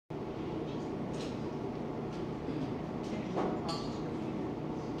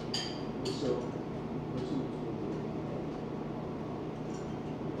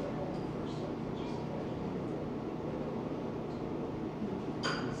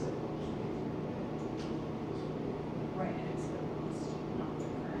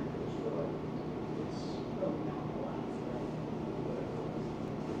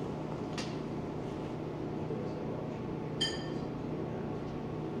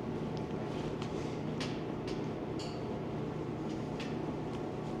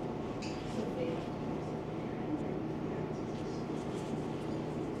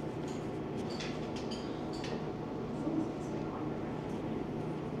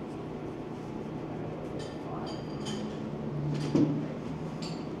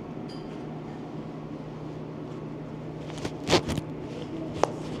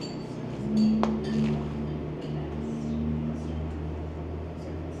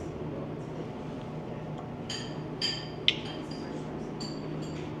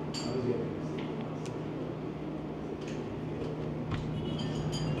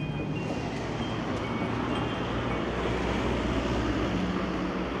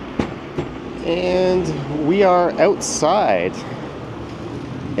And we are outside.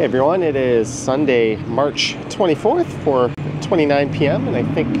 Hey everyone, it is Sunday, March 24th for 29 p.m. and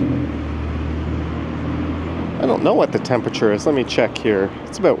I don't know what the temperature is. Let me check here.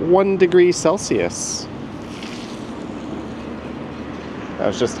 It's about 1 degree Celsius. I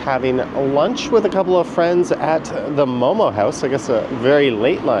was just having lunch with a couple of friends at the Momo House. I guess a very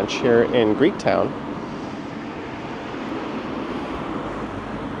late lunch here in Greektown.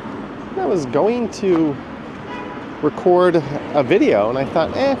 I was going to record a video and I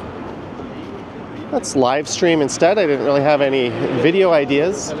thought, let's live stream instead. I didn't really have any video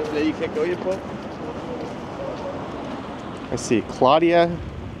ideas. I see Claudia,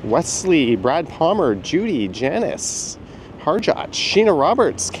 Wesley, Brad Palmer, Judy, Janice, Harjot, Sheena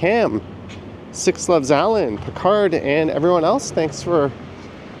Roberts, Cam, Six Loves Alan, Picard, and everyone else. Thanks for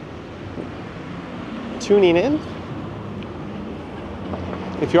tuning in.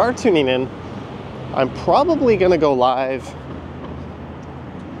 If you are tuning in, I'm probably going to go live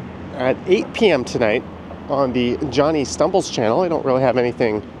at 8 p.m. tonight on the Johnny Stumbles channel. I don't really have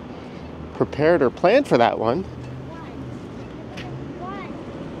anything prepared or planned for that one.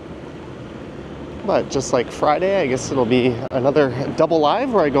 But just like Friday, I guess it'll be another double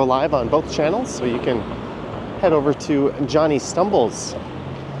live where I go live on both channels. So you can head over to Johnny Stumbles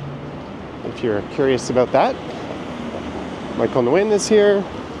if you're curious about that. Michael Nguyen is here.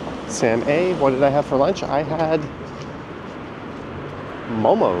 Sam A. What did I have for lunch? I had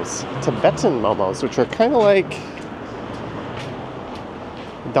momos, Tibetan momos, which are kind of like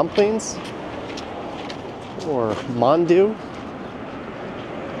dumplings or mandu.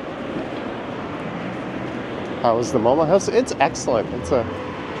 How was the Momo House? It's excellent. It's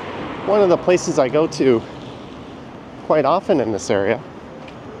one of the places I go to quite often in this area.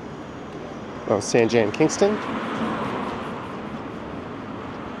 Oh, Sanjay and Kingston.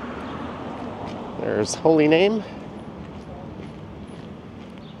 There's Holy Name.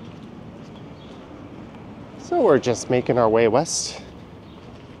 So we're just making our way west.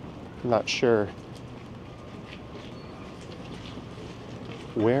 I'm not sure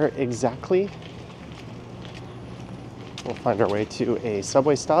where exactly. We'll find our way to a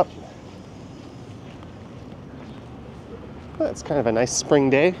subway stop. Well, it's kind of a nice spring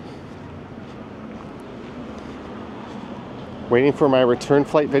day. Waiting for my return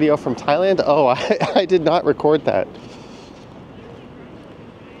flight video from Thailand. Oh, I did not record that.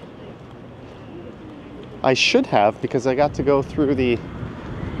 I should have, because I got to go through the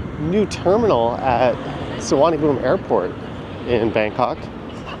new terminal at Suvarnabhumi Airport in Bangkok.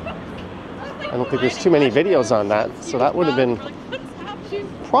 I don't think there's too many videos on that, so that would have been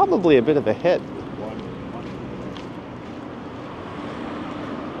probably a bit of a hit.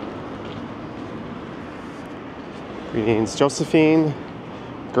 Greetings, Josephine,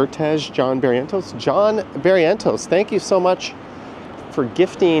 Gertej, John Barrientos. John Barrientos, thank you so much for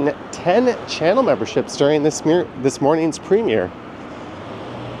gifting 10 channel memberships during this morning's premiere.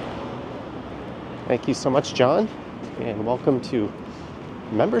 Thank you so much, John, and welcome to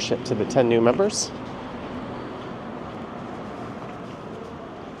membership to the 10 new members.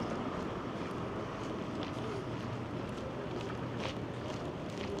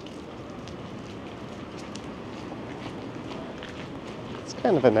 It's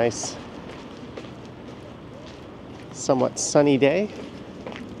kind of a nice, somewhat sunny day.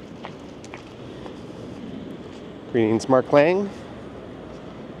 Greetings, Mark Lang.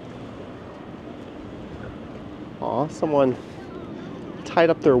 Aw, someone tied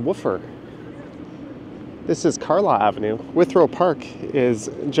up their woofer. This is Carlaw Avenue. Withrow Park is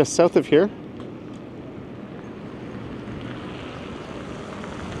just south of here.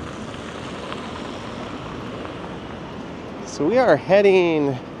 So we are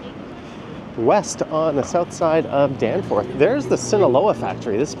heading west on the south side of Danforth. There's the Sinaloa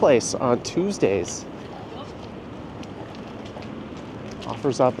factory. This place on Tuesdays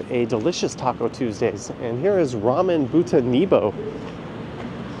offers up a delicious Taco Tuesdays. And here is Ramen Buta Nebo.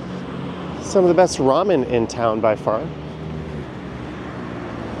 Some of the best ramen in town by far.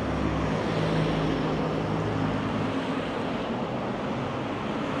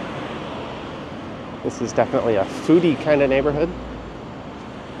 This is definitely a foodie kind of neighborhood.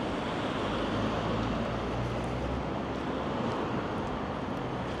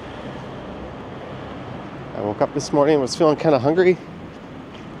 I woke up this morning and was feeling kind of hungry.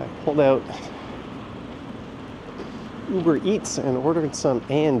 I pulled out Uber Eats and ordered some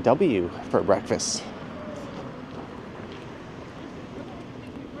A&W for breakfast.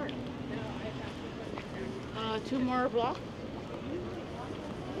 Two more blocks.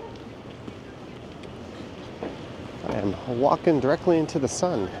 I am walking directly into the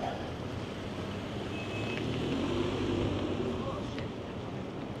sun.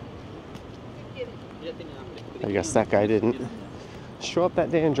 I guess that guy didn't show up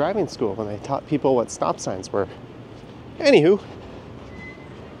that day in driving school when they taught people what stop signs were. Anywho.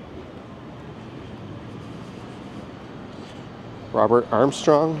 Robert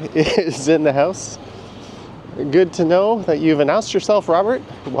Armstrong is in the house. Good to know that you've announced yourself, Robert.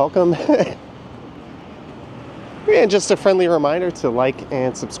 Welcome. And just a friendly reminder to like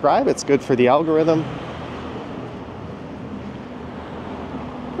and subscribe. It's good for the algorithm.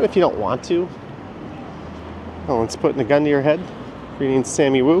 But if you don't want to, no one's putting a gun to your head. Greetings,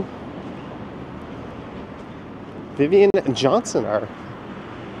 Sammy Woo. Vivian Johnson, our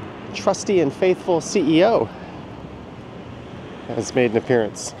trusty and faithful CEO, has made an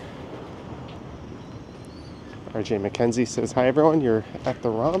appearance. RJ McKenzie says, hi everyone, you're at the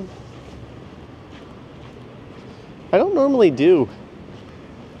ROM. I don't normally do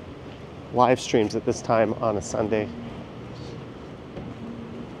live streams at this time on a Sunday.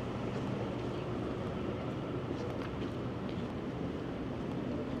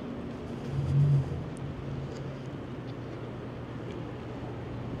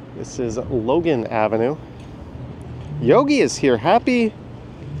 This is Logan Avenue. Yogi is here. Happy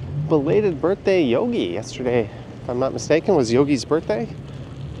belated birthday, Yogi. Yesterday, if I'm not mistaken, was Yogi's birthday.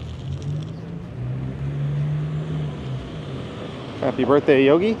 Happy birthday,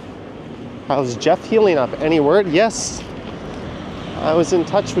 Yogi. How's Jeff healing up? Any word? Yes. I was in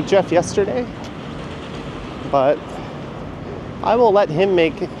touch with Jeff yesterday, but I will let him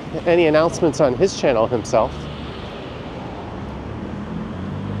make any announcements on his channel himself.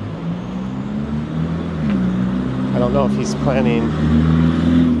 I don't know if he's planning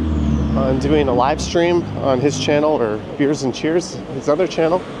on doing a live stream on his channel or Beers and Cheers, his other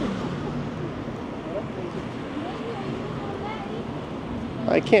channel.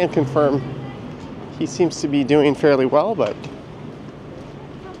 I can't confirm. He seems to be doing fairly well, but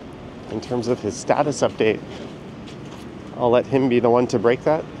in terms of his status update, I'll let him be the one to break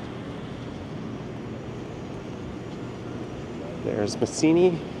that. There's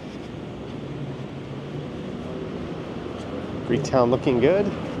Massini. Greektown looking good.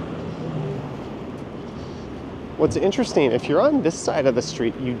 What's interesting, if you're on this side of the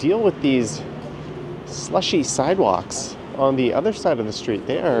street, you deal with these slushy sidewalks. On the other side of the street,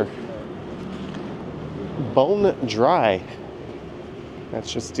 they are bone dry.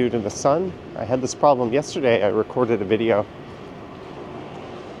 That's just due to the sun. I had this problem yesterday. I recorded a video.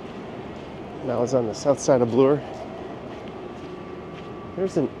 And I was on the south side of Bloor.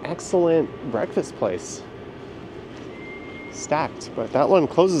 There's an excellent breakfast place. Stacked, but that one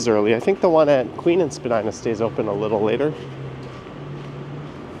closes early. I think the one at Queen and Spadina stays open a little later.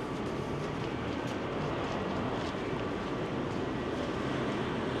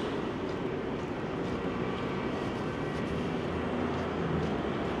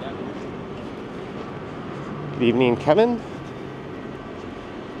 Good evening, Kevin.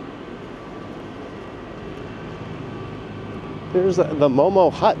 There's the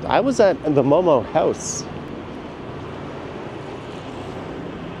Momo Hut. I was at the Momo House.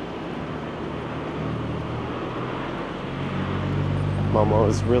 Momo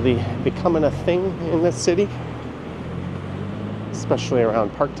is really becoming a thing in this city, especially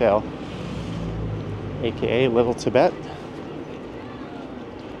around Parkdale, aka Little Tibet.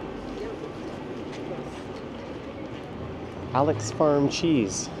 Alex Farm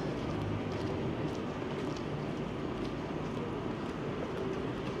Cheese.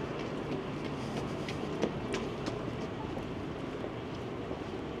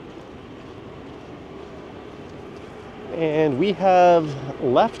 And we have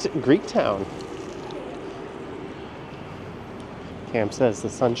left Greektown. Cam says the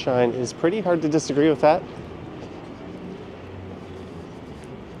sunshine is pretty. Hard to disagree with that.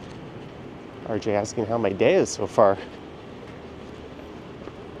 RJ asking how my day is so far.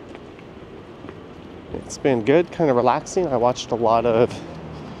 It's been good, kind of relaxing. I watched a lot of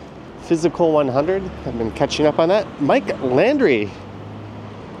Physical 100. I've been catching up on that. Mike Landry,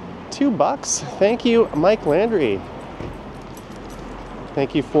 $2. Thank you, Mike Landry.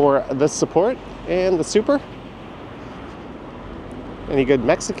 Thank you for the support and the super. Any good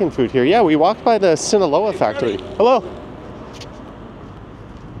Mexican food here? Yeah, we walked by the Sinaloa factory. Hello.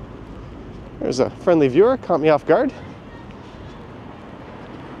 There's a friendly viewer, caught me off guard.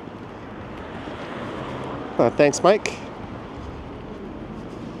 Thanks, Mike.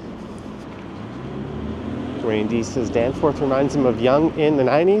 Dwayne D says Danforth reminds him of Young in the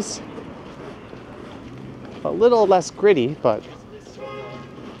 90s. A little less gritty, but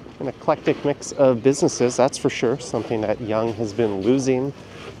an eclectic mix of businesses, that's for sure. Something that Young has been losing.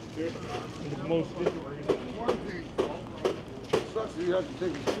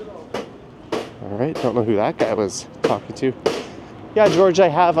 All right, don't know who that guy was talking to. Yeah, George, I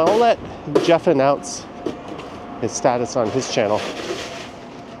have. I'll let Jeff announce his status on his channel.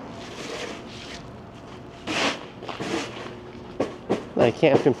 I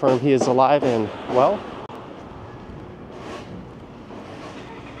can't confirm he is alive and well.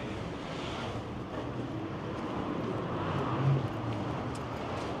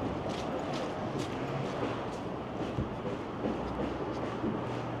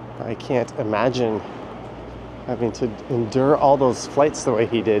 I can't imagine having to endure all those flights the way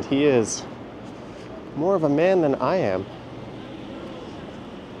he did. He is more of a man than I am.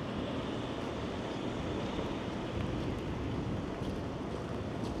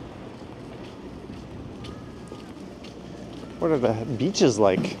 What are the beaches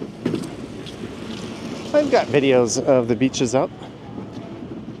like? I've got videos of the beaches up.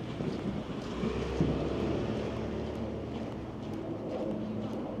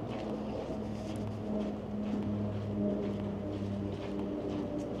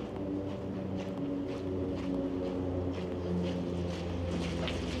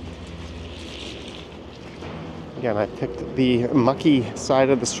 Again, I picked the mucky side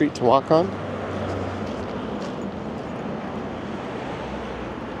of the street to walk on.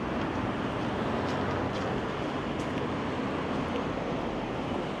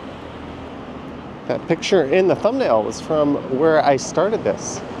 That picture in the thumbnail was from where I started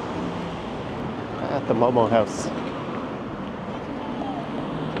this, at the Momo house.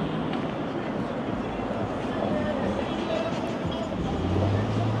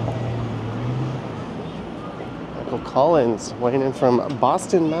 Michael Collins weighing in from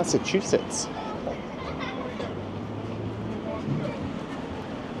Boston, Massachusetts.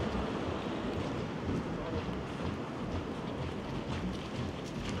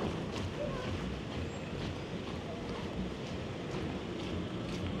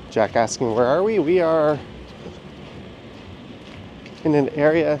 Jack asking, where are we? We are in an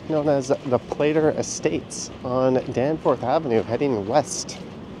area known as the Plater Estates on Danforth Avenue, heading west.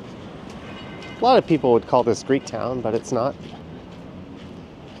 A lot of people would call this Greek town, but it's not.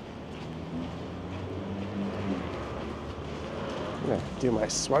 I'm gonna do my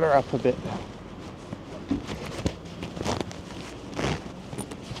sweater up a bit.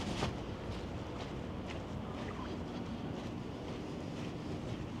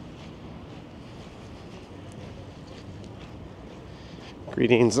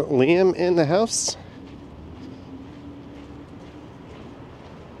 Greetings, Liam in the house.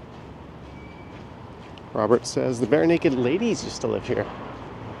 Robert says the Bare Naked Ladies used to live here.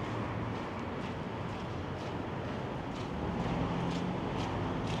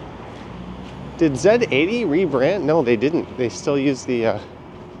 Did Z80 rebrand? No, they didn't. They still use the a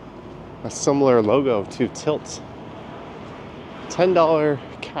similar logo to Tilt. $10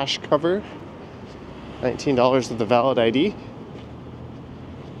 cash cover, $19 with the valid ID.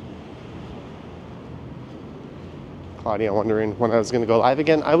 Claudia wondering when I was going to go live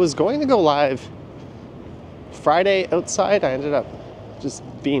again. I was going to go live Friday outside. I ended up just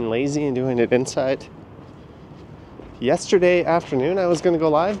being lazy and doing it inside. Yesterday afternoon I was going to go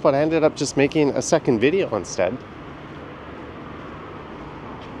live, but I ended up just making a second video instead.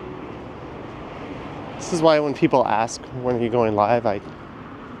 This is why when people ask, when are you going live, I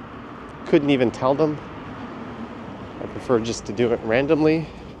couldn't even tell them. I prefer just to do it randomly.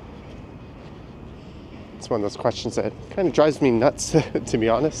 It's one of those questions that kind of drives me nuts, to be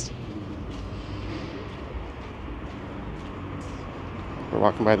honest. We're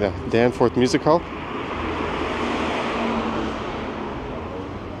walking by the Danforth Music Hall.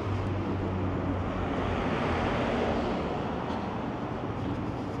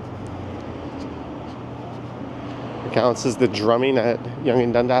 Account says the drumming at Yonge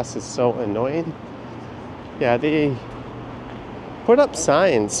and Dundas is so annoying. Yeah, they put up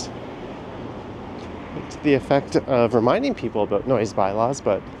signs to the effect of reminding people about noise bylaws,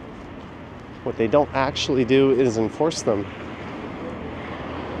 but what they don't actually do is enforce them.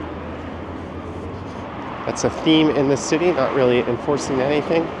 That's a theme in the city, not really enforcing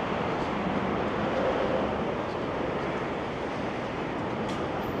anything.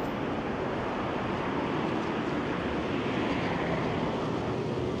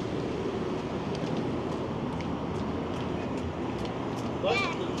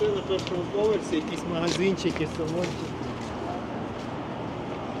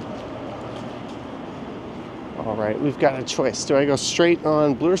 All right, we've got a choice. Do I go straight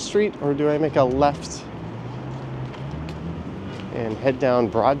on Bloor Street or do I make a left and head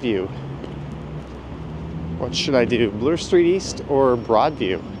down Broadview? What should I do, Bloor Street East or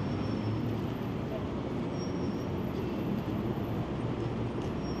Broadview?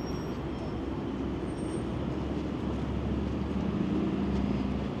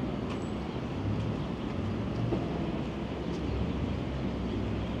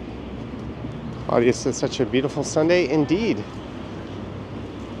 Claudia says, such a beautiful Sunday indeed.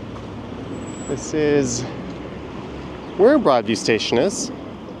 This is where Broadview Station is.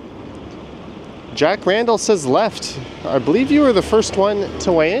 Jack Randall says left. I believe you were the first one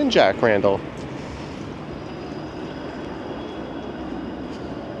to weigh in, Jack Randall.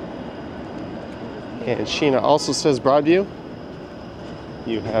 And Sheena also says Broadview.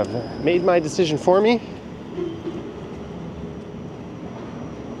 You have made my decision for me.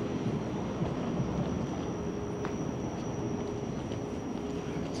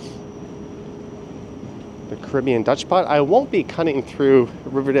 The Caribbean Dutch Pot. I won't be cutting through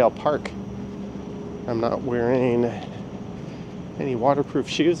Riverdale Park. I'm not wearing any waterproof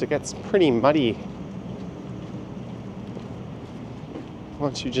shoes. It gets pretty muddy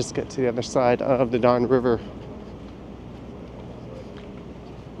once you just get to the other side of the Don River.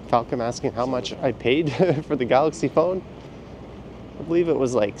 Falcon asking how much I paid for the Galaxy phone. I believe it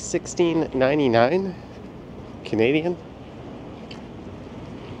was like $16.99 Canadian.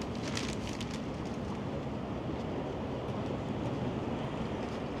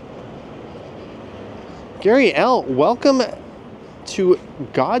 Gary L., welcome to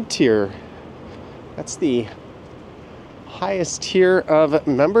God tier. That's the highest tier of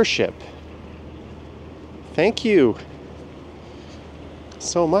membership. Thank you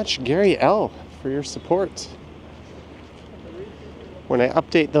so much, Gary L., for your support. When I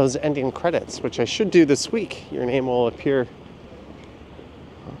update those ending credits, which I should do this week, your name will appear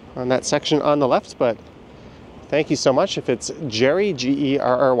on that section on the left, but thank you so much. If it's Jerry, Gerry,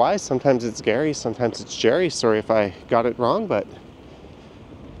 sometimes it's Gary, sometimes it's Jerry. Sorry if I got it wrong, but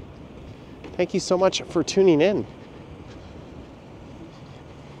thank you so much for tuning in.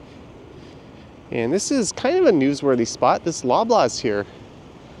 And this is kind of a newsworthy spot. This Loblaws here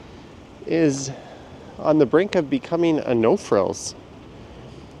is on the brink of becoming a no-frills.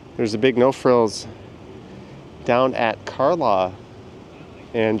 There's a big no-frills down at Carlaw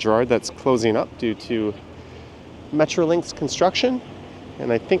and Gerard that's closing up due to Metrolinx construction,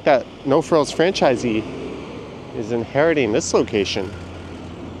 and I think that No Frills franchisee is inheriting this location.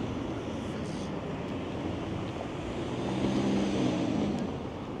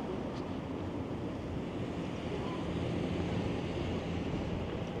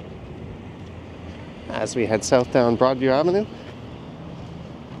 As we head south down Broadview Avenue.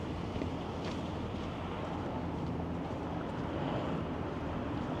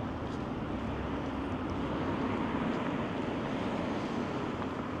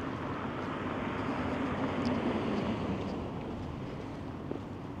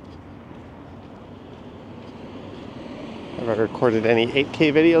 Have I recorded any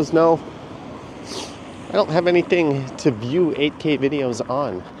 8K videos? No. I don't have anything to view 8K videos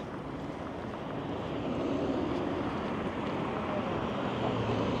on.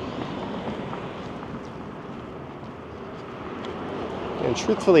 And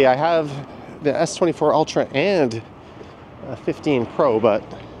truthfully, I have the S24 Ultra and a 15 Pro, but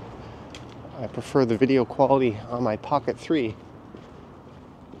I prefer the video quality on my Pocket 3.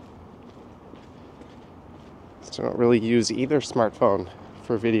 So I don't really use either smartphone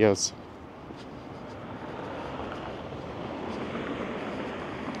for videos.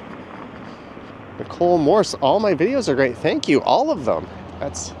 Nicole Morse, all my videos are great. Thank you, all of them.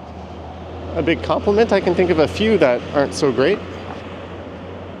 That's a big compliment. I can think of a few that aren't so great.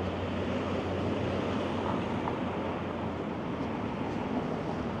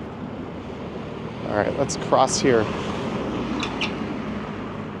 All right, let's cross here.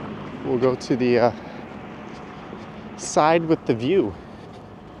 We'll go to the side with the view.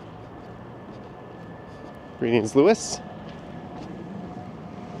 Greetings, Lewis.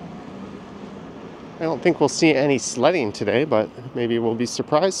 I don't think we'll see any sledding today, but maybe we'll be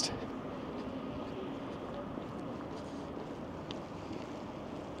surprised.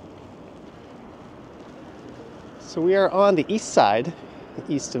 So we are on the east side,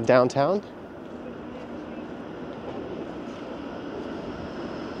 east of downtown.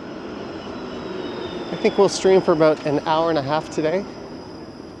 I think we'll stream for about an hour and a half today.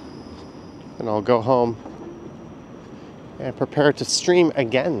 And I'll go home and prepare to stream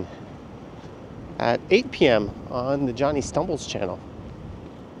again at 8 p.m. on the Johnny Stumbles channel.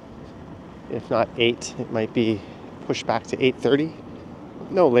 If not 8, it might be pushed back to 8:30.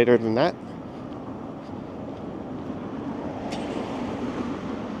 No later than that.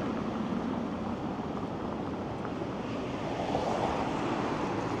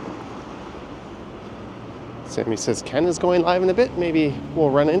 Sammy says Ken is going live in a bit. Maybe we'll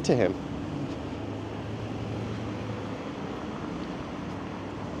run into him.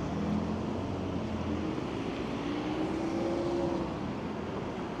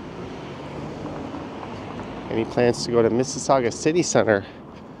 Any plans to go to Mississauga City Center?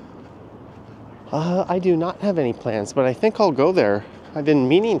 I do not have any plans, but I think I'll go there. I've been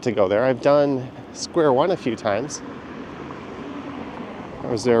meaning to go there. I've done Square One a few times. I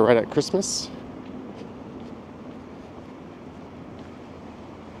was there right at Christmas.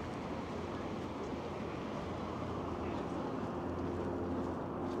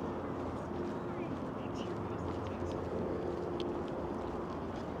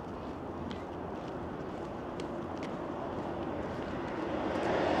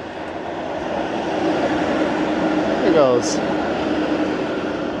 Goes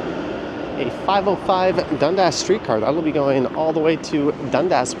a 505 Dundas streetcar. That'll be going all the way to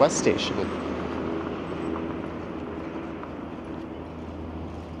Dundas West Station.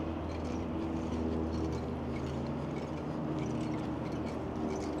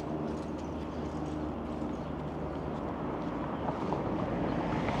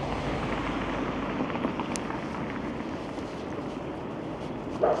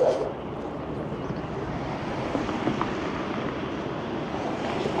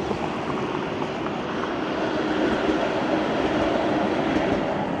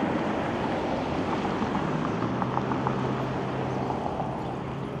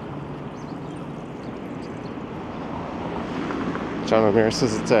 John Ramirez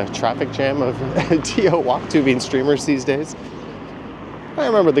says it's a traffic jam of TO walk tubing streamers these days. I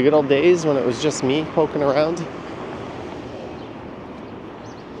remember the good old days when it was just me poking around.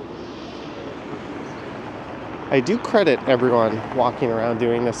 I do credit everyone walking around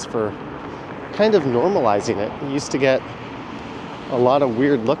doing this for kind of normalizing it. You used to get a lot of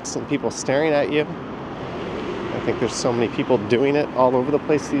weird looks and people staring at you. I think there's so many people doing it all over the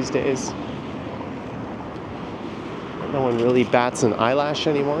place these days. No one really bats an eyelash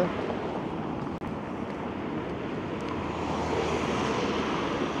anymore.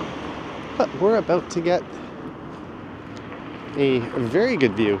 But we're about to get a very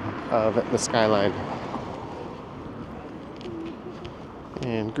good view of the skyline.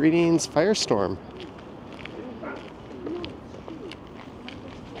 And greetings, Firestorm.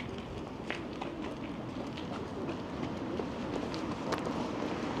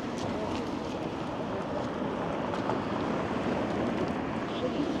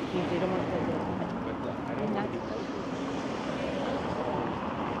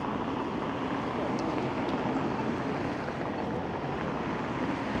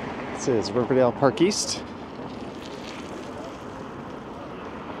 This is Riverdale Park East.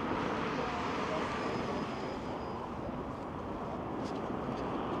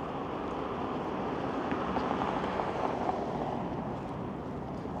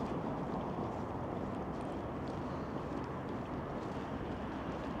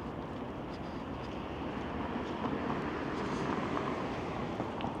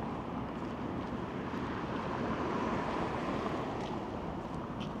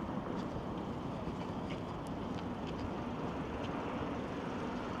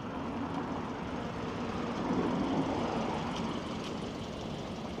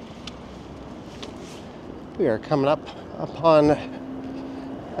 We are coming up upon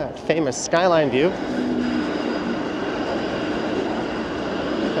that famous skyline view.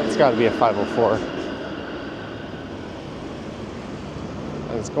 That's got to be a 504.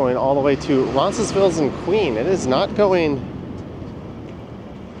 And it's going all the way to Roncesvalles and Queen. It is not going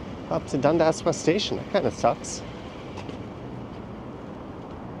up to Dundas West Station. That kind of sucks.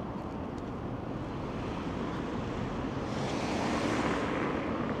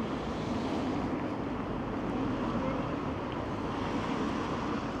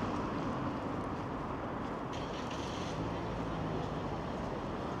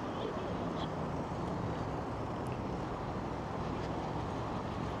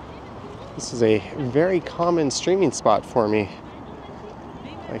 This is a very common streaming spot for me,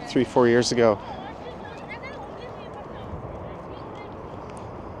 like 3-4 years ago.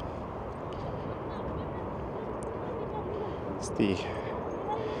 It's the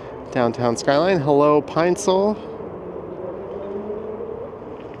downtown skyline. Hello, Pine Sol.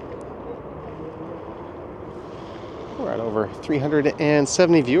 We're at over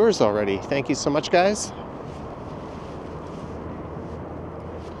 370 viewers already. Thank you so much, guys.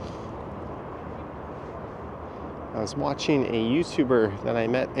 I was watching a YouTuber that I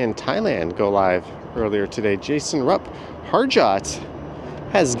met in Thailand go live earlier today. Jason Rupp Harjot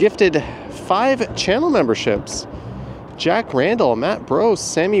has gifted 5 channel memberships. Jack Randall, Matt Bros,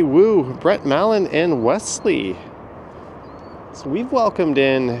 Sammy Wu, Brett Mallon, and Wesley. So we've welcomed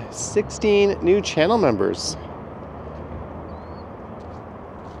in 16 new channel members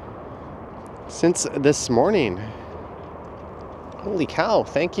since this morning. Holy cow,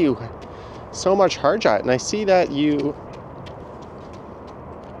 thank you so much, Harjot. And I see that you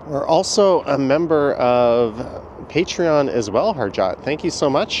are also a member of Patreon as well, Harjot. Thank you so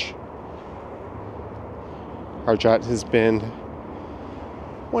much. Harjot has been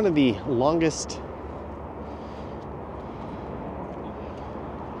one of the longest,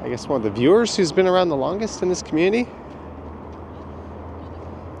 I guess one of the viewers who's been around the longest in this community.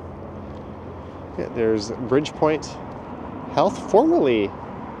 Yeah, there's Bridgepoint Health, formerly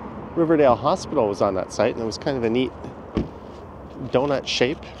Riverdale Hospital, was on that site, and it was kind of a neat donut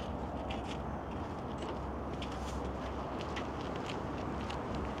shape.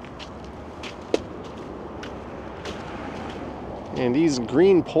 And these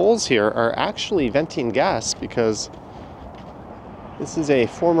green poles here are actually venting gas because this is a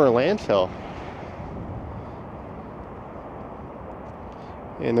former landfill.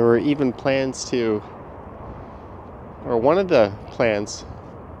 And there were even plans to, or one of the plans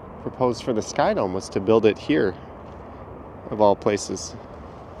proposed for the Sky Dome was to build it here, of all places.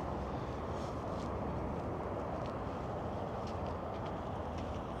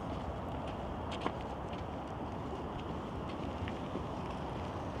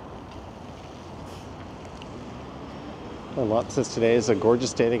 Lot says today is a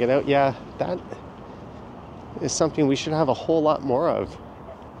gorgeous day to get out. Yeah, that is something we should have a whole lot more of.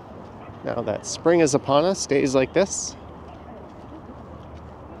 Now that spring is upon us, days like this.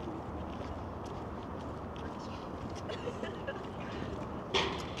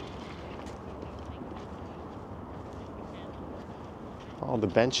 All the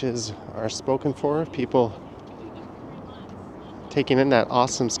benches are spoken for, people taking in that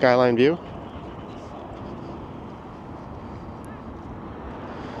awesome skyline view.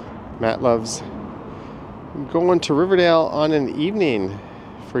 Matt loves going to Riverdale on an evening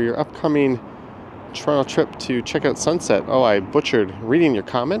for your upcoming Toronto trip to check out sunset. Oh, I butchered reading your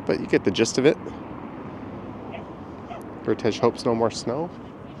comment, but you get the gist of it. Vertej hopes no more snow.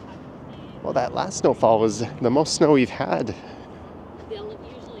 Well, that last snowfall was the most snow we've had. They'll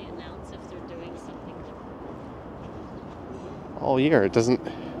usually announce if they're doing something all year. It doesn't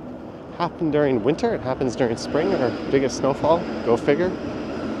happen during winter, it happens during spring, our biggest snowfall. Go figure.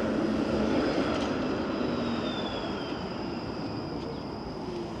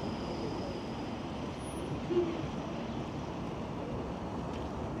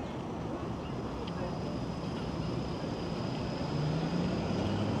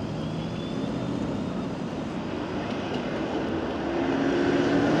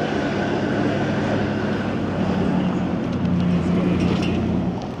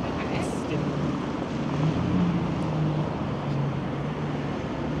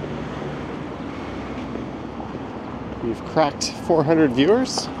 We've cracked 400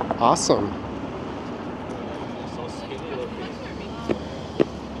 viewers. Awesome.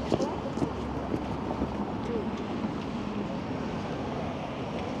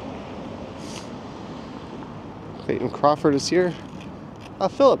 Clayton Crawford is here.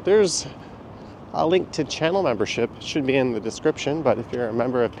 Philip, there's a link to channel membership. It should be in the description, but if you're a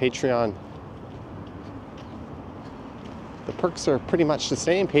member of Patreon, the perks are pretty much the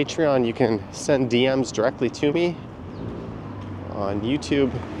same. Patreon, you can send DMs directly to me. On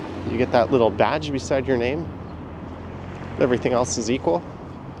YouTube, you get that little badge beside your name. Everything else is equal.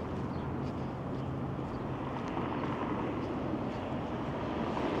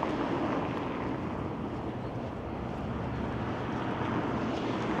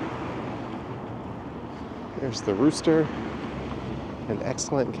 There's the Rooster, an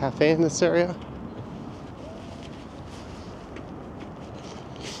excellent cafe in this area.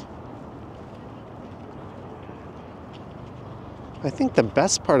 I think the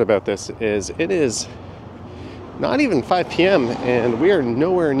best part about this is it is not even 5 p.m. and we are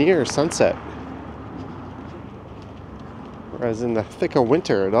nowhere near sunset. Whereas in the thick of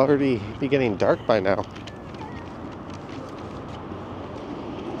winter, it'd already be getting dark by now.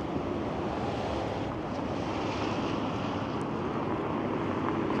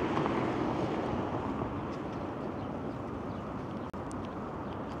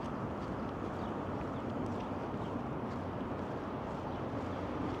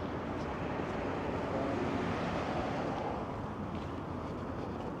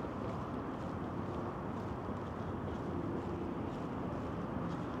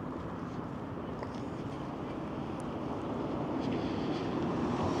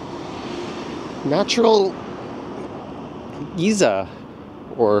 Natural Giza,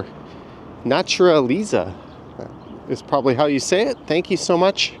 or Naturaliza is probably how you say it. Thank you so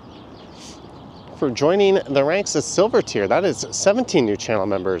much for joining the ranks of silver tier. That is 17 new channel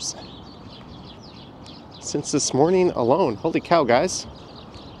members since this morning alone. Holy cow, guys.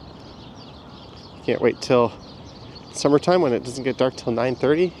 Can't wait till summertime when it doesn't get dark till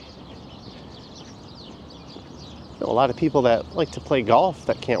 9:30. A lot of people that like to play golf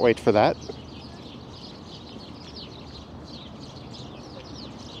that can't wait for that.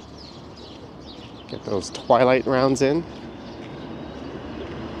 Get those twilight rounds in.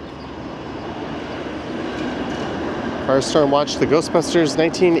 Firestorm watched the Ghostbusters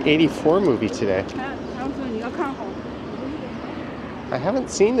 1984 movie today. I haven't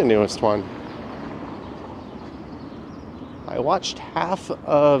seen the newest one. I watched half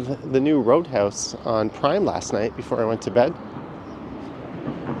of the new Roadhouse on Prime last night before I went to bed.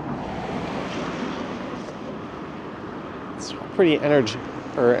 It's pretty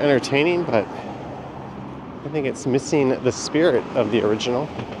entertaining, but I think it's missing the spirit of the original.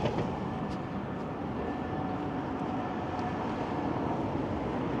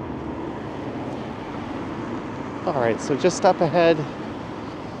 Alright, so just up ahead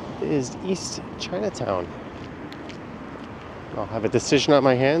is East Chinatown. I'll have a decision on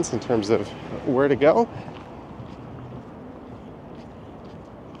my hands in terms of where to go.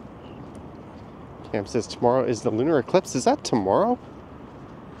 Cam says tomorrow is the lunar eclipse. Is that tomorrow?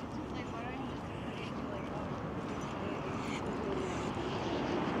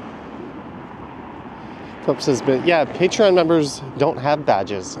 Eclipse has been, yeah, Patreon members don't have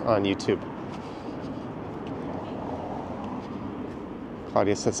badges on YouTube.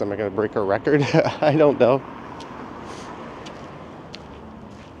 Claudia says, am I going to break a record? I don't know.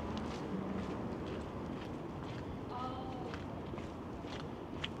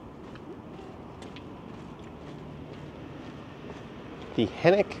 The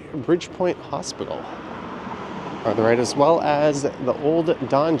Hennick Bridgepoint Hospital on the right, as well as the old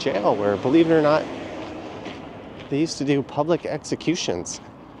Don Jail, where, believe it or not, they used to do public executions.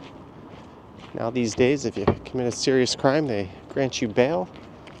 Now these days, if you commit a serious crime, they grant you bail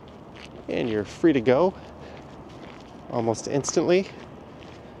and you're free to go almost instantly.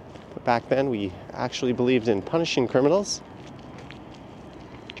 But back then, we actually believed in punishing criminals.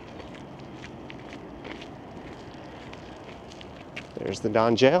 There's the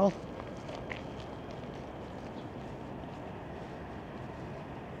Don Jail.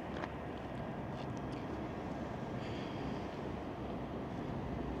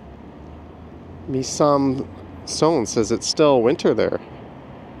 Misam Son says it's still winter there.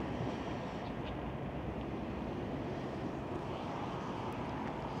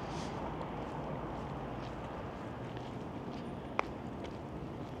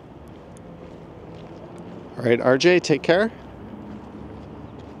 All right, RJ, take care.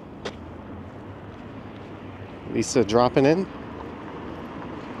 Lisa dropping in.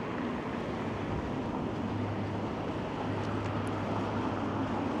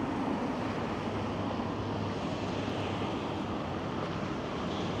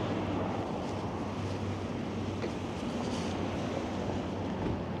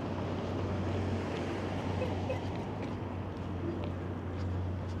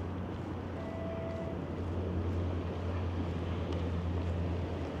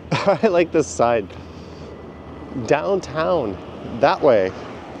 I like this side. Downtown, that way.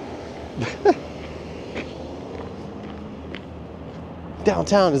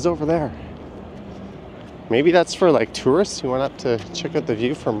 Downtown is over there. Maybe that's for like tourists who went up to check out the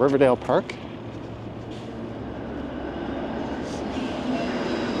view from Riverdale Park.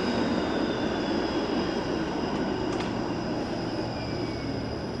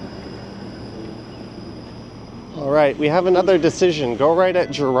 All right, we have another decision. Go right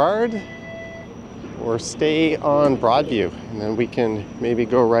at Girard or stay on Broadview, and then we can maybe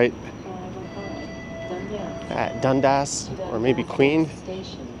go right at Dundas or maybe Queen.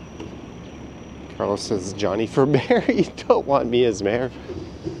 Carlos says, Johnny for mayor. You don't want me as mayor.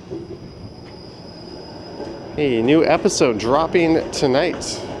 Hey, new episode dropping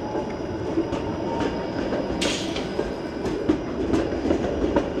tonight.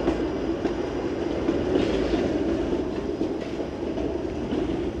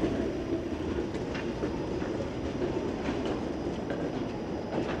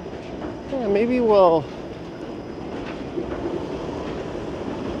 Maybe we'll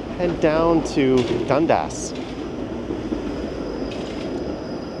head down to Dundas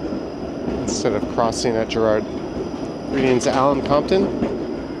instead of crossing at Girard. Greetings, Alan Compton.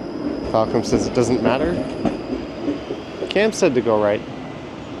 Falcom says it doesn't matter. Cam said to go right.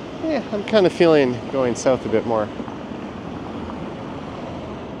 Yeah, I'm kind of feeling going south a bit more.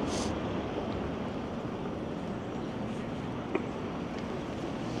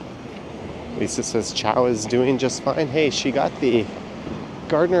 Lisa says Chow is doing just fine. Hey, she got the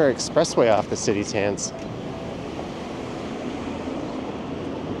Gardner Expressway off the city's hands.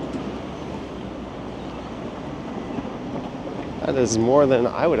 That is more than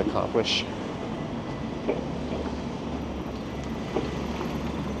I would accomplish.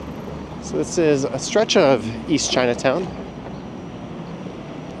 So this is a stretch of East Chinatown.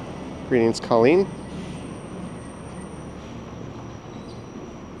 Greetings, Colleen.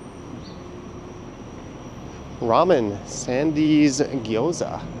 Ramen, Sandy's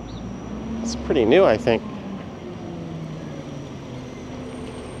Gyoza. It's pretty new, I think.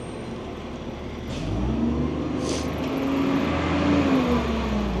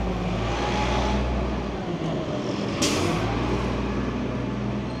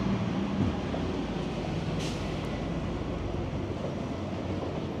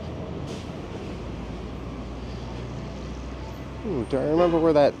 Do I remember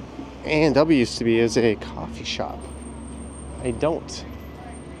where that A&W used to be as a coffee shop? I don't.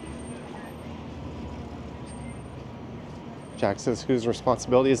 Jack says, whose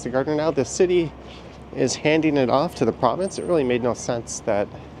responsibility is the gardener now? The city is handing it off to the province. It really made no sense that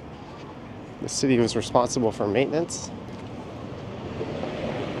the city was responsible for maintenance.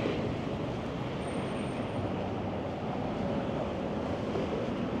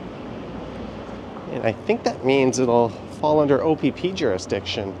 And I think that means it'll fall under OPP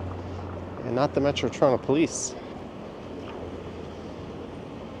jurisdiction and not the Metro Toronto Police.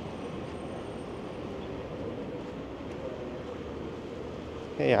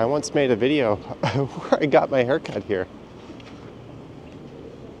 Hey, I once made a video where I got my haircut here.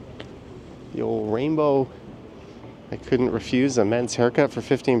 The old rainbow, I couldn't refuse a men's haircut for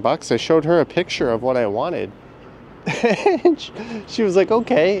 15 bucks. I showed her a picture of what I wanted. And she was like,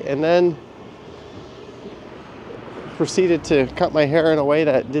 okay, and then proceeded to cut my hair in a way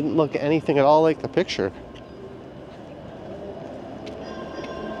that didn't look anything at all like the picture.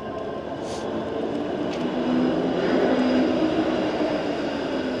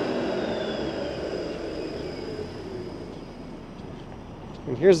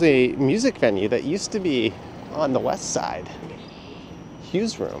 And here's a music venue that used to be on the west side,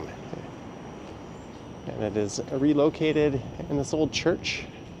 Hughes Room. And it is relocated in this old church.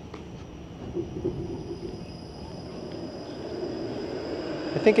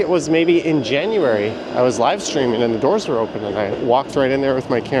 I think it was maybe in January. I was live streaming and the doors were open and I walked right in there with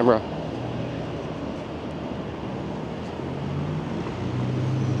my camera.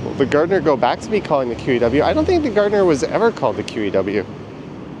 Will the gardener go back to be calling the QEW? I don't think the gardener was ever called the QEW.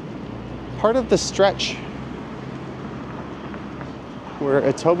 Part of the stretch where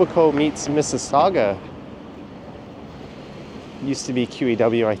Etobicoke meets Mississauga used to be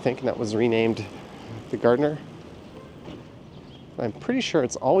QEW, I think, and that was renamed the gardener. I'm pretty sure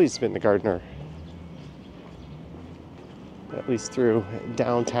it's always been the gardener, at least through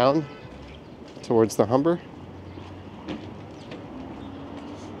downtown towards the Humber.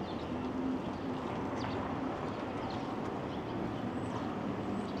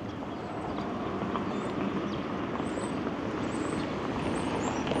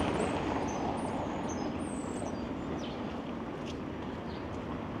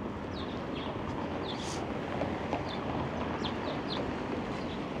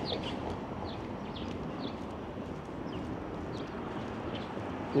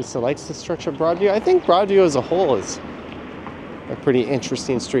 Lisa likes the stretch of Broadview. I think Broadview as a whole is a pretty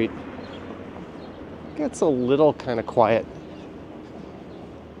interesting street. It gets a little kind of quiet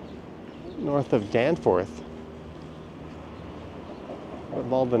north of Danforth.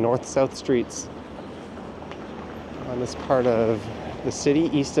 Of all the north-south streets on this part of the city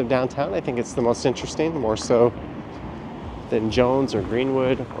east of downtown, I think it's the most interesting, more so than Jones or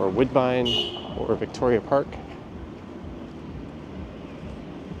Greenwood or Woodbine or Victoria Park.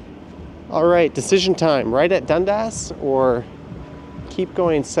 All right, decision time. Right at Dundas or keep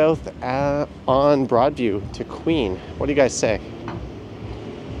going south on Broadview to Queen? What do you guys say?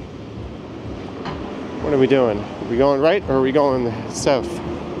 What are we doing? Are we going right or are we going south?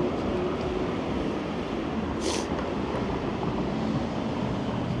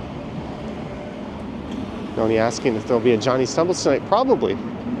 Only asking if there'll be a Johnny Stumbles tonight. Probably.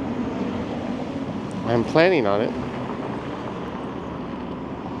 I'm planning on it.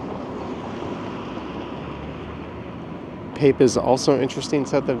 Pape is also interesting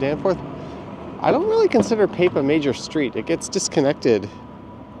south of Danforth. I don't really consider Pape a major street. It gets disconnected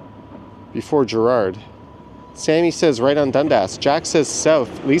before Gerrard. Sammy says right on Dundas. Jack says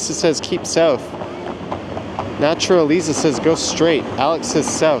south. Lisa says keep south. Natural Lisa says go straight. Alex says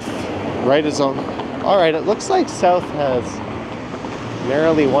south. Right is on. All right, it looks like south has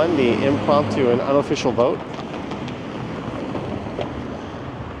narrowly won the impromptu and unofficial vote.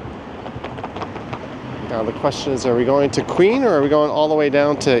 Now the question is, are we going to Queen or are we going all the way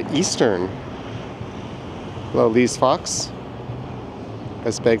down to Eastern? Hello, Lee's Fox.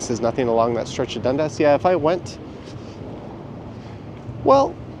 As Begg says, nothing along that stretch of Dundas. Yeah, if I went,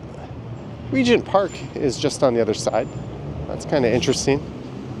 well, Regent Park is just on the other side. That's kind of interesting.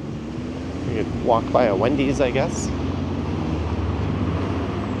 You could walk by a Wendy's, I guess.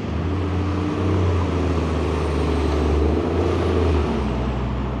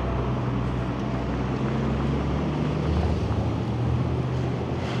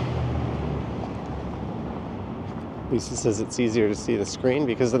 Lisa says it's easier to see the screen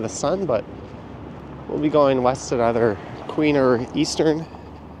because of the sun, but we'll be going west at either Queen or Eastern.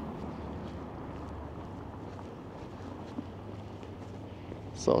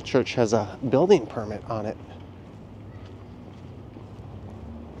 So church has a building permit on it.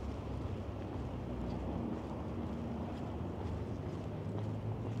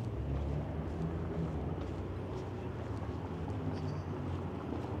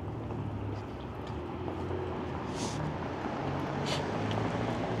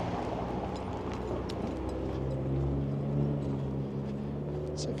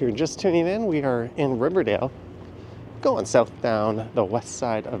 So if you're just tuning in, we are in Riverdale, going south down the west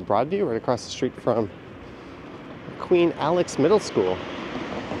side of Broadview, right across the street from Queen Alex Middle School.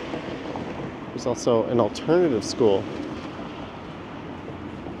 There's also an alternative school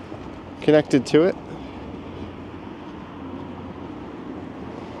connected to it.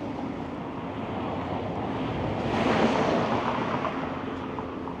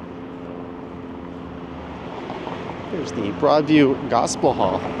 There's the Broadview Gospel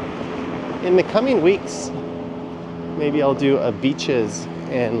Hall. In the coming weeks, maybe I'll do a Beaches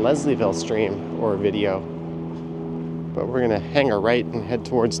and Leslieville stream or video. But we're gonna hang a right and head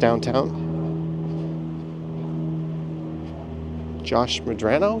towards downtown. Josh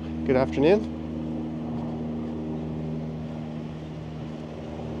Madrano, good afternoon.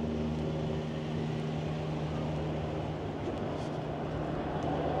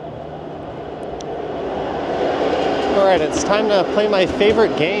 All right, it's time to play my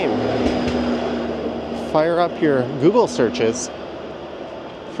favorite game. Fire up your Google searches.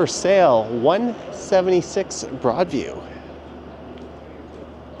 For sale, 176 Broadview.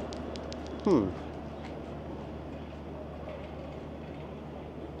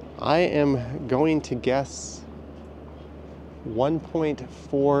 I am going to guess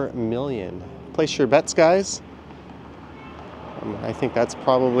 1.4 million. Place your bets, guys. I think that's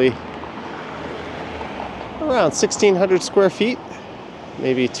probably around 1,600 square feet,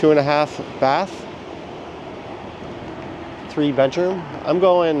 maybe 2.5 bath, 3 bedroom. I'm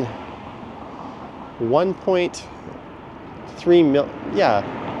going 1.3 mil, yeah,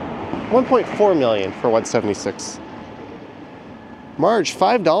 1.4 million for 176. Marge,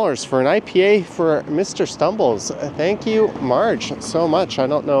 $5 for an IPA for Mr. Stumbles. Thank you, Marge, so much. I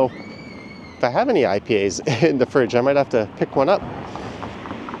don't know if I have any IPAs in the fridge. I might have to pick one up.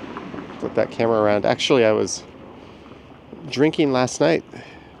 Flip that camera around. Actually, I was drinking last night.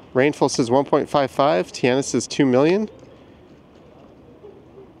 Rainful says 1.55. Tiana says 2 million.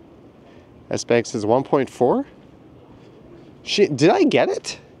 S-Bank says 1.4. Did I get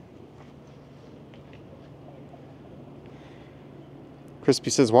it? Crispy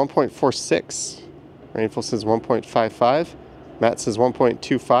says 1.46. Rainful says 1.55. Matt says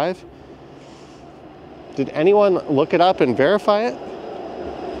 1.25. Did anyone look it up and verify it?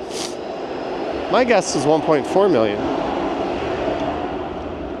 My guess is 1.4 million.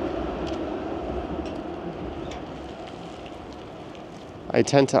 I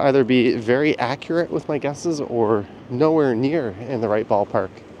tend to either be very accurate with my guesses or nowhere near in the right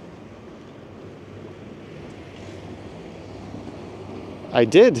ballpark. I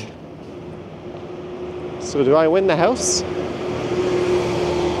did. So do I win the house?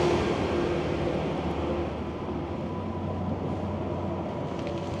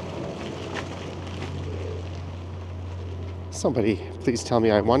 Somebody, please tell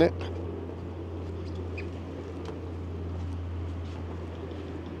me I won it.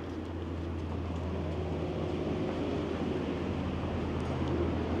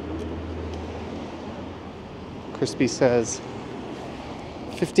 Crispy says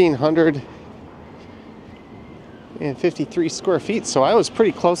 1,553 square feet, so I was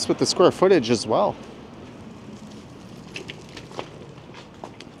pretty close with the square footage as well.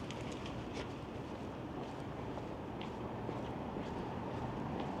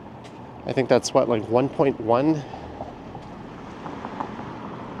 I think that's what, like 1.1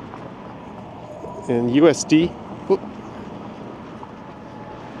 in USD. Whoop.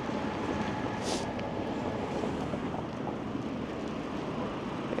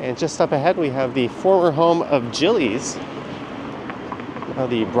 And just up ahead we have the former home of Jilly's,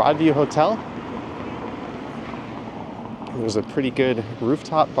 the Broadview Hotel. There's a pretty good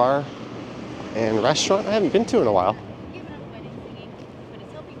rooftop bar and restaurant I haven't been to in a while. Given up wedding singing, but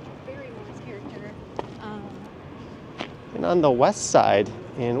it's helping Barrymore's character. And on the west side,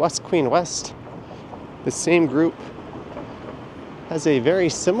 in West Queen West, the same group has a very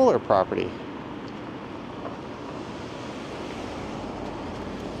similar property.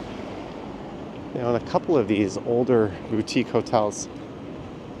 They own a couple of these older boutique hotels.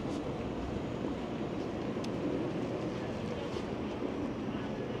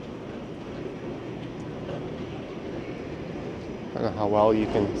 I don't know how well you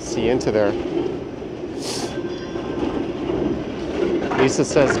can see into there. Lisa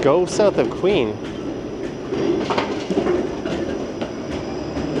says, go south of Queen.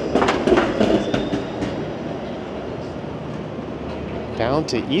 Down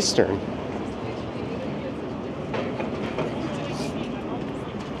to Eastern.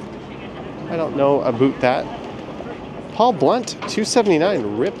 I don't know about that. Paul Blunt,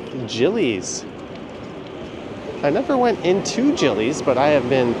 279, Rip Jilly's. I never went into Jilly's, but I have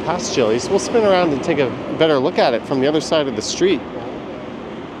been past Jilly's. We'll spin around and take a better look at it from the other side of the street.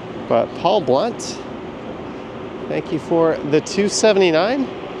 But Paul Blunt, thank you for the 279.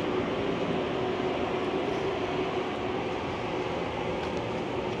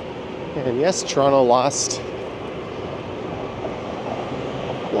 And yes, Toronto lost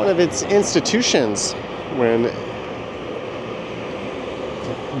one of its institutions when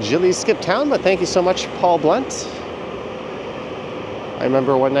Jilly skipped town, but thank you so much, Paul Blunt. I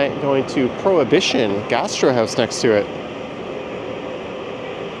remember one night going to Prohibition Gastro House next to it.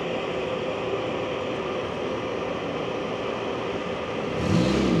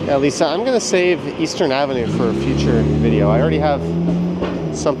 Yeah, Lisa, I'm going to save Eastern Avenue for a future video. I already have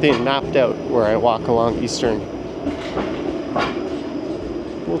something mapped out where I walk along Eastern.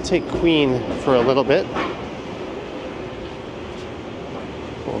 We'll take Queen for a little bit.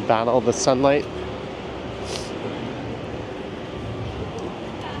 We'll battle the sunlight.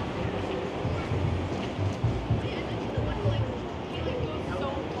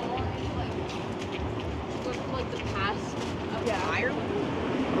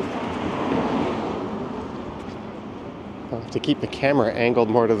 I'll have to keep the camera angled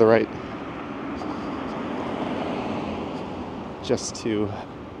more to the right, just to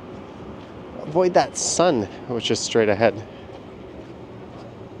avoid that sun, which is straight ahead.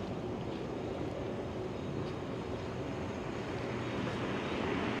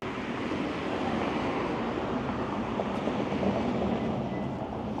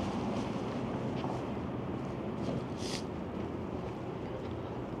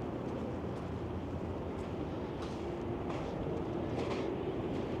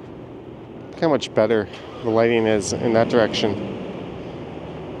 Look how much better the lighting is in that direction.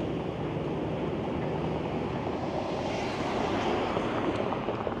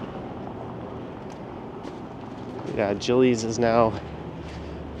 Yeah, Jilly's is now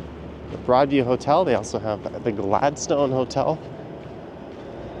the Broadview Hotel. They also have the Gladstone Hotel.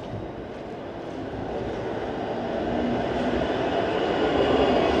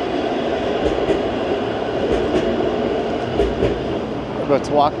 We're about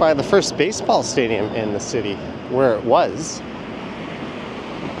to walk by the first baseball stadium in the city, where it was.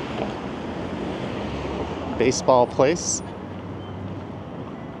 Baseball place.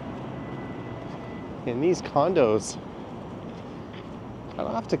 And these condos got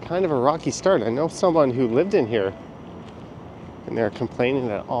off to kind of a rocky start. I know someone who lived in here, and they're complaining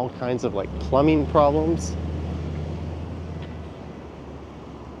about all kinds of like plumbing problems.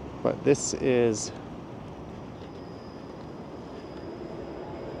 But this is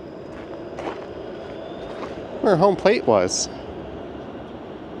where home plate was.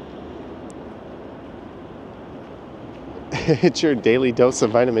 It's your daily dose of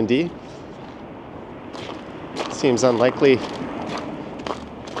vitamin D. Seems unlikely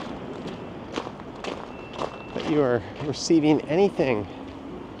that you are receiving anything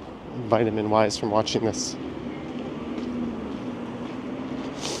vitamin-wise from watching this.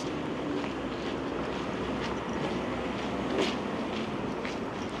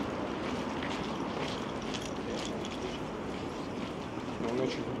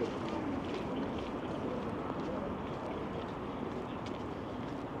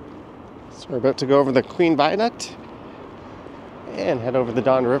 So we're about to go over the Queen Viaduct and head over the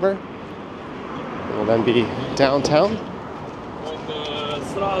Don River. We'll then be downtown.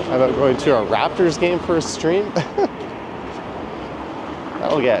 How about going to a Raptors game for a stream?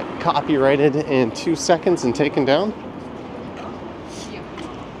 That'll get copyrighted in 2 seconds and taken down.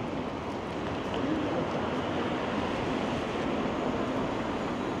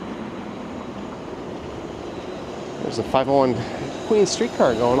 There's a 501 Queen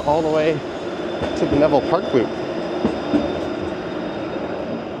streetcar going all the way to the Neville Park Loop.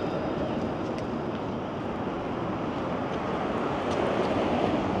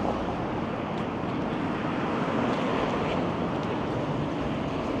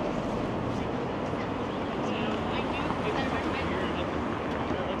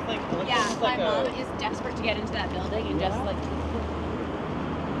 Yeah, my mom is desperate to get into that building and just like.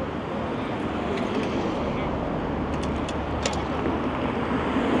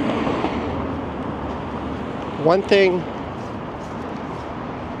 One thing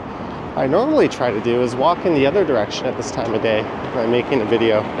I normally try to do is walk in the other direction at this time of day when I'm making a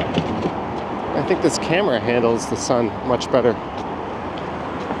video. I think this camera handles the sun much better.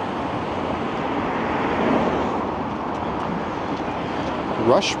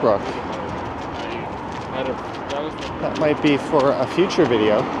 Rushbrook. That might be for a future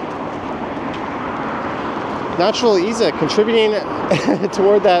video. Natural Isa contributing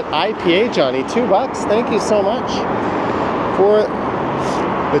toward that IPA, Johnny. $2. Thank you so much for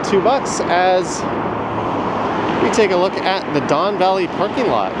the $2 as we take a look at the Don Valley parking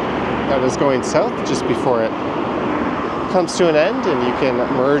lot that is going south just before it comes to an end, and you can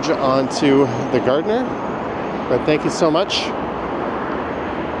merge onto the Gardner. But thank you so much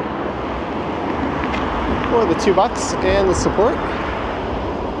for the $2 and the support.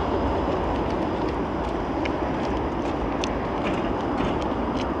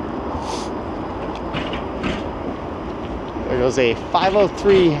 There goes a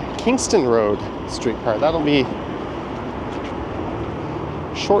 503 Kingston Road streetcar. That'll be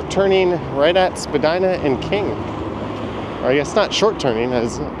short turning right at Spadina and King. Or I guess not short turning,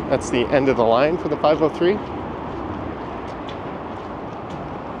 as that's the end of the line for the 503.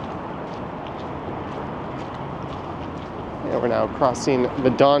 And we're now crossing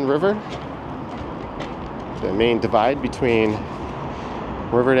the Don River, the main divide between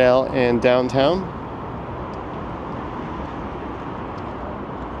Riverdale and downtown.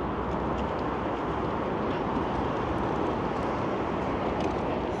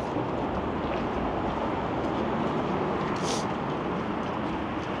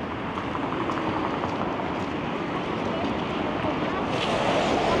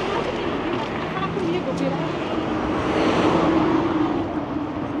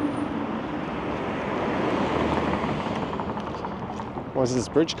 What's this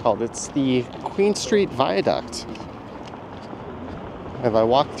bridge called? It's the Queen Street Viaduct. Have I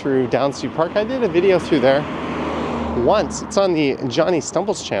walked through Downsview Park? I did a video through there once. It's on the Johnny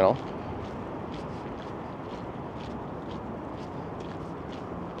Stumbles channel.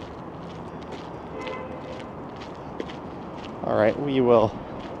 All right, we will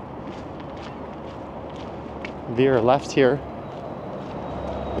veer left here.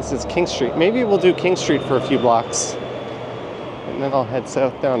 This is King Street. Maybe we'll do King Street for a few blocks, and then I'll head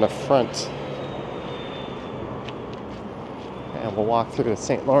south down to Front. And we'll walk through the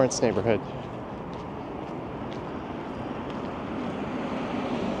St. Lawrence neighborhood.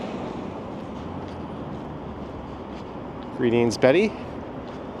 Greetings, Betty.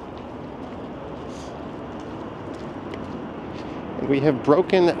 And we have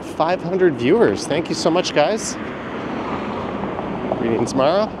broken 500 viewers. Thank you so much, guys. Greetings,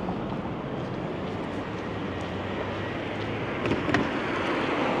 Mara.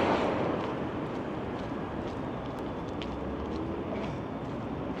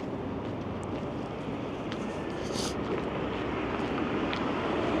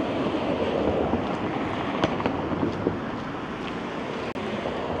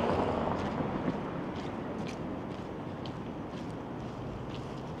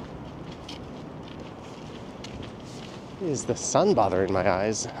 Is the sun bothering my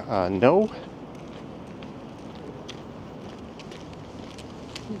eyes? No.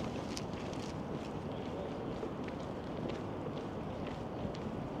 You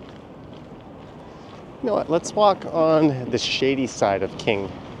know what? Let's walk on the shady side of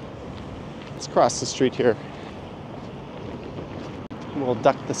King. Let's cross the street here. We'll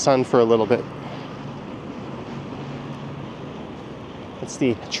duck the sun for a little bit. It's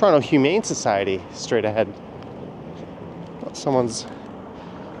the Toronto Humane Society straight ahead. Someone's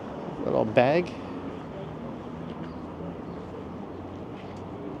little bag.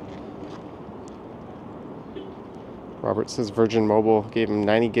 Robert says Virgin Mobile gave him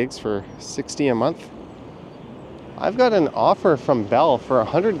 90 gigs for $60 a month. I've got an offer from Bell for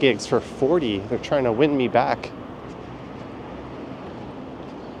 100 gigs for $40. They're trying to win me back.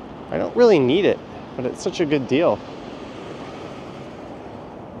 I don't really need it, but it's such a good deal.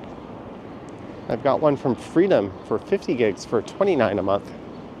 I've got one from Freedom for 50 gigs for $29 a month.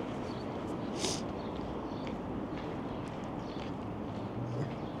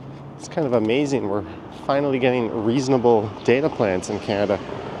 kind of amazing. We're finally getting reasonable data plans in Canada.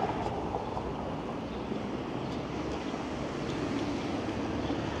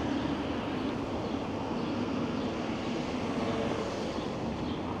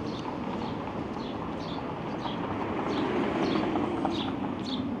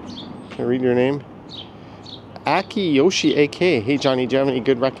 Can I read your name? Akiyoshi AK. Hey Johnny, do you have any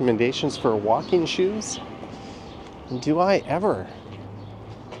good recommendations for walking shoes? Do I ever?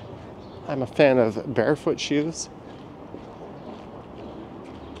 I'm a fan of barefoot shoes.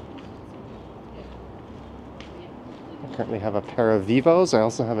 I currently have a pair of Vivos. I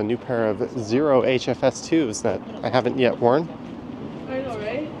also have a new pair of Zero HFS2s that I haven't yet worn. I know,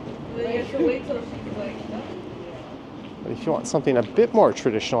 right? Then you have to wait till she's like, But if you want something a bit more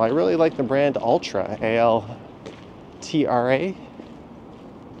traditional, I really like the brand Ultra, ALTRA.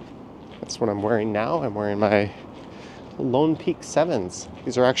 That's what I'm wearing now. I'm wearing my Lone Peak 7s.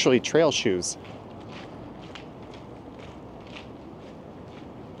 These are actually trail shoes.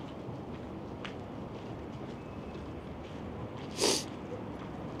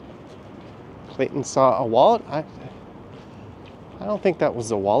 Clayton saw a wallet. I don't think that was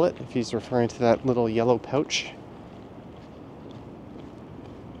a wallet, if he's referring to that little yellow pouch.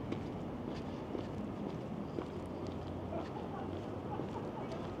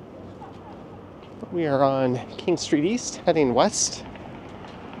 We are on King Street East, heading west.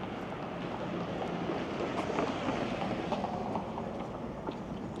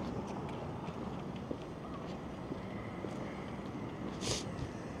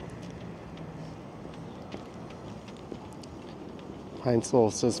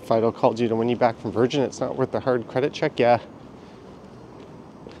 Heinzel says Fido called you to win you back from Virgin. It's not worth the hard credit check. Yeah.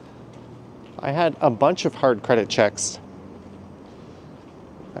 I had a bunch of hard credit checks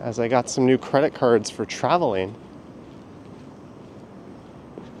as I got some new credit cards for traveling.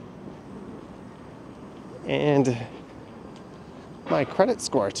 And my credit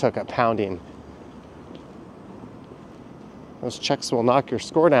score took a pounding. Those checks will knock your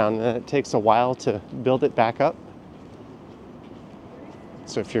score down, and it takes a while to build it back up.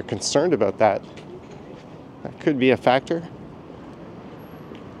 So if you're concerned about that, that could be a factor.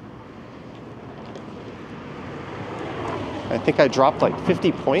 I think I dropped like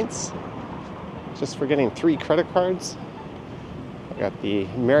 50 points just for getting 3 credit cards. I got the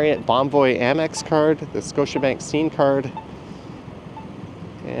Marriott Bonvoy Amex card, the Scotiabank Scene card,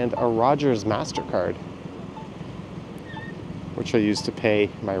 and a Rogers MasterCard, which I use to pay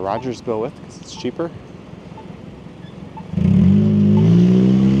my Rogers bill with because it's cheaper.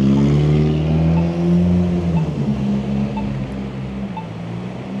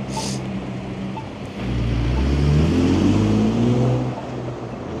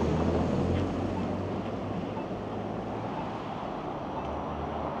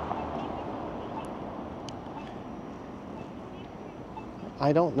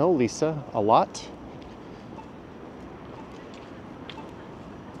 I don't know, Lisa. A lot.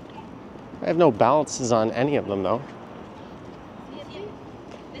 I have no balances on any of them, though.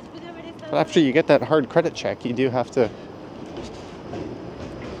 But after you get that hard credit check, you do have to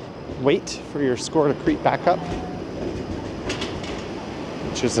wait for your score to creep back up,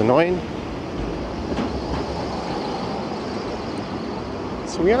 which is annoying.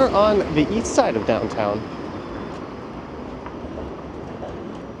 So we are on the east side of downtown.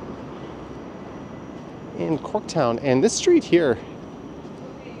 In Corktown, and this street here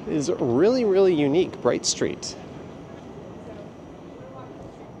is really, really unique, Bright Street.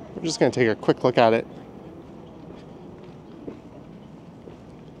 We're just going to take a quick look at it.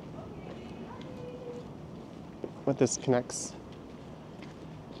 What this connects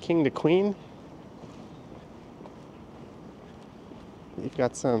King to Queen. You've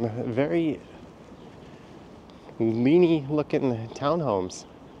got some very leany looking townhomes.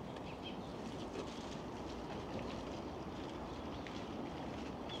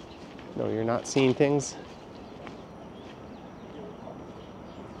 No, you're not seeing things.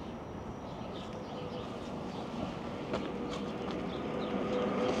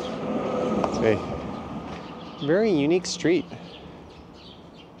 It's a very unique street.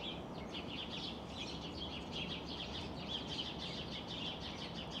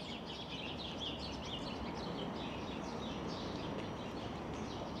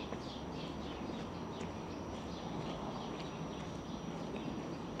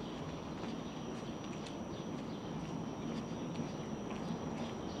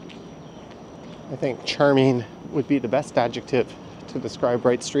 I think charming would be the best adjective to describe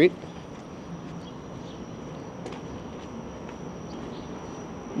Bright Street.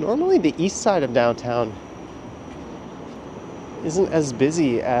 Normally the east side of downtown isn't as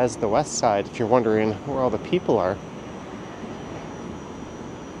busy as the west side, if you're wondering where all the people are.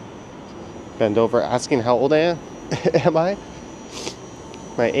 Bend over asking how old I am. Am I?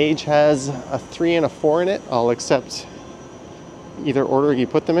 My age has a 3 and a 4 in it. I'll accept either order you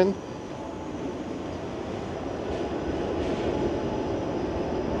put them in.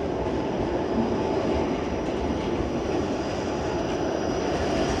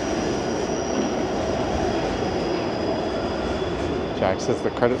 Jack says the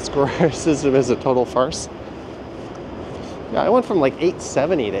credit score system is a total farce. Yeah, I went from like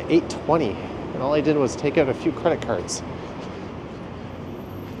 870 to 820, and all I did was take out a few credit cards.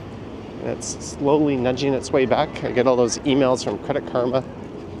 And it's slowly nudging its way back. I get all those emails from Credit Karma.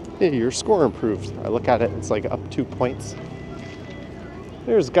 Hey, your score improved. I look at it, it's like up 2 points.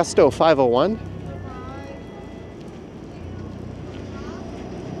 There's Gusto 501.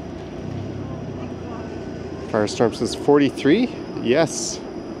 Firestorm says 43. Yes.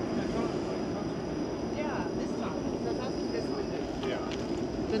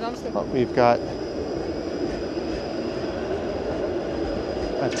 Oh, we've got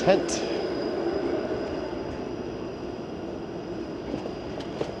a tent.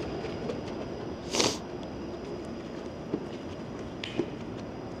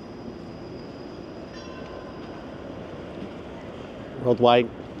 Worldwide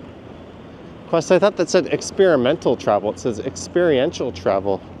Quest, I thought that said experimental travel. It says experiential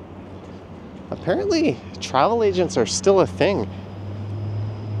travel. Apparently, travel agents are still a thing.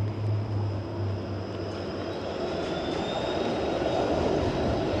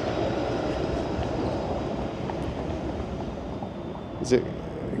 Is it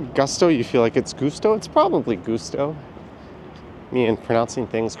Gusto? You feel like it's Gusto? It's probably Gusto. Me and pronouncing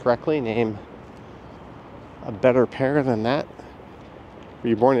things correctly. Name a better pair than that. Were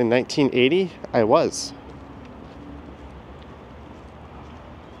you born in 1980? I was.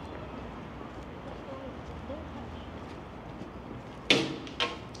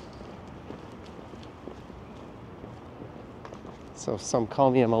 So some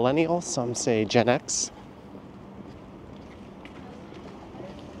call me a millennial, some say Gen X.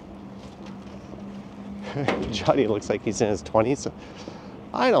 Johnny looks like he's in his 20s.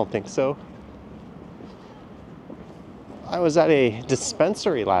 I don't think so. I was at a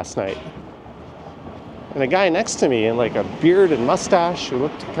dispensary last night, and a guy next to me in like a beard and mustache who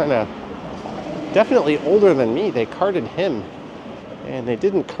looked kind of definitely older than me, they carded him, and they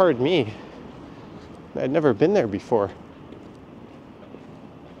didn't card me. I'd never been there before.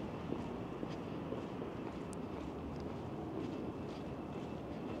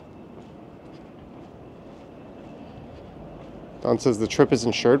 Don says the trip is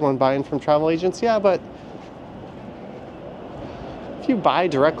insured when buying from travel agents. Yeah, but if you buy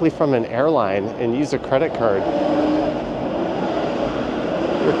directly from an airline and use a credit card,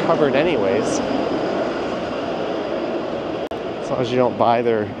 you're covered anyways. As long as you don't buy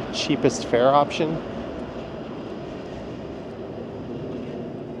their cheapest fare option.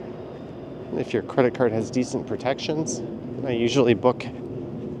 And if your credit card has decent protections, I usually book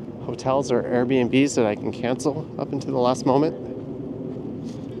hotels or Airbnbs that I can cancel up until the last moment.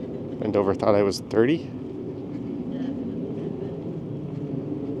 Bendover thought I was 30.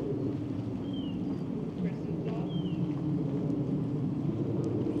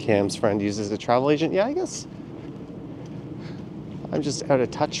 Cam's friend uses a travel agent. Yeah, I guess I'm just out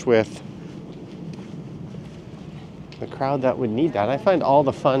of touch with the crowd that would need that. I find all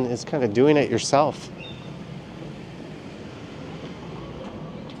the fun is kind of doing it yourself.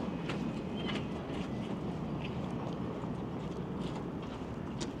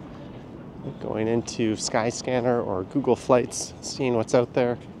 Going into Skyscanner or Google Flights, seeing what's out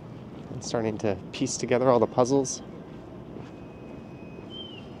there, and starting to piece together all the puzzles.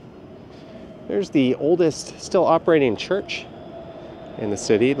 There's the oldest still operating church in the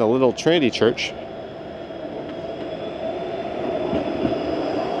city, the Little Trinity Church.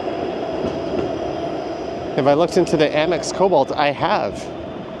 Have I looked into the Amex Cobalt? I have.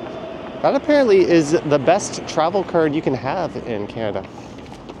 That apparently is the best travel card you can have in Canada.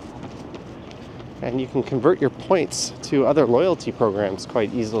 And you can convert your points to other loyalty programs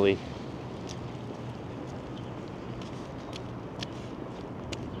quite easily.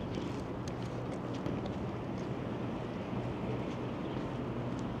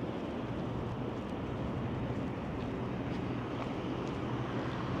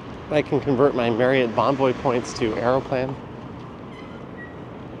 I can convert my Marriott Bonvoy points to Aeroplan.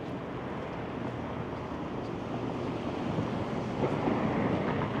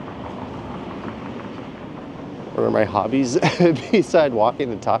 What are my hobbies beside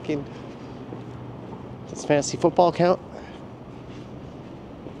walking and talking? Does fantasy football count?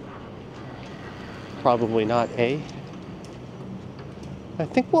 probably not A. I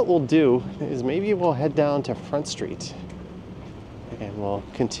think what we'll do is maybe we'll head down to Front Street and we'll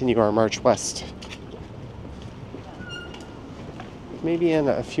continue our march west. Maybe in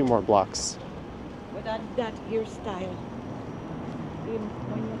a few more blocks. But that hairstyle.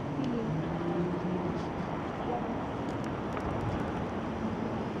 When you're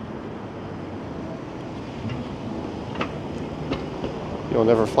You'll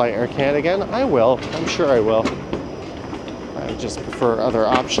never fly Air Canada again? I will. I'm sure I will. I just prefer other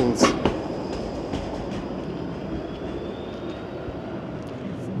options.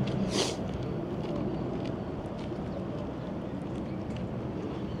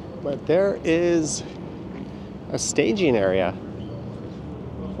 But there is a staging area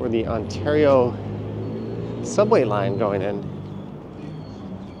for the Ontario subway line going in.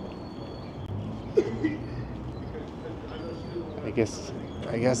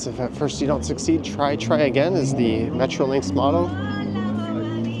 I guess if at first you don't succeed, try again is the Metrolinx motto.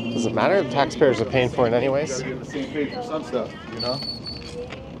 Doesn't matter, the taxpayers are paying for it anyways. Gotta get on the same page for some stuff, you know?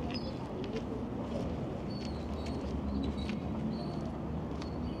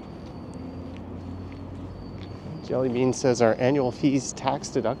 Jelly Bean says, are annual fees tax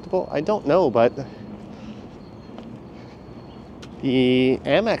deductible? I don't know, but the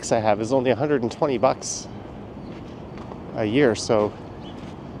Amex I have is only 120 bucks a year, so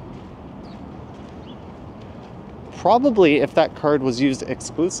probably if that card was used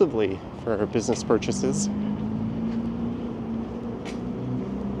exclusively for business purchases.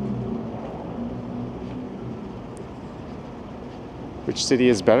 Which city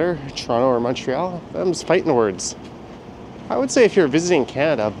is better, Toronto or Montreal? Them's fighting words. I would say if you're visiting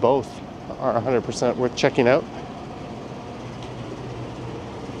Canada, both are 100% worth checking out.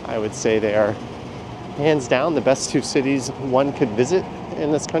 I would say they are hands down the best two cities one could visit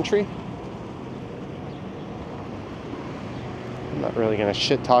in this country. I'm not really gonna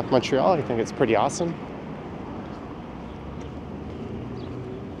shit talk Montreal. I think it's pretty awesome.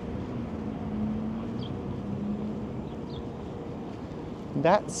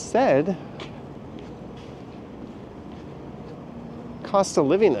 That said, cost of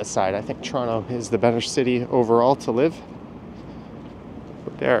living aside, I think Toronto is the better city overall to live.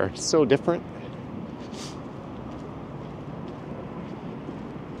 But they're so different.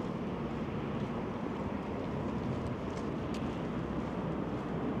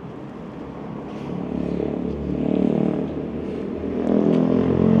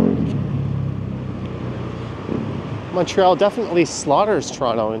 Montreal definitely slaughters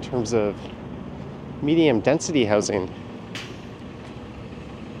Toronto in terms of medium density housing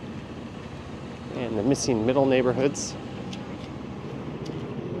and the missing middle neighborhoods.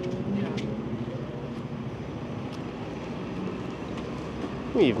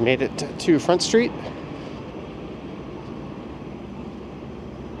 We've made it to Front Street.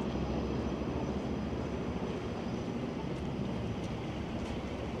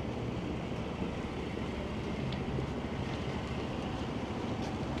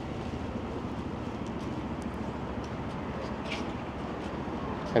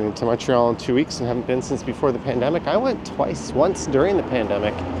 Heading to Montreal in 2 weeks and haven't been since before the pandemic. I went twice, once during the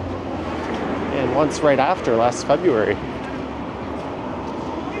pandemic and once right after last February.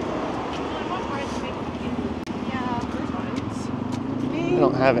 I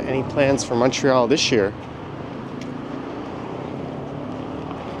don't have any plans for Montreal this year.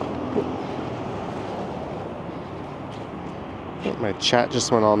 Oh, my chat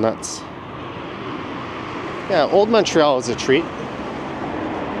just went all nuts. Yeah, old Montreal is a treat.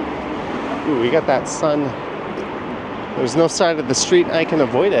 Ooh, we got that sun. There's no side of the street I can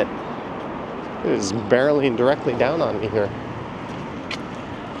avoid it. It is barreling directly down on me here.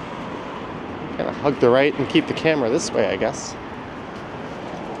 Gotta hug the right and keep the camera this way, I guess.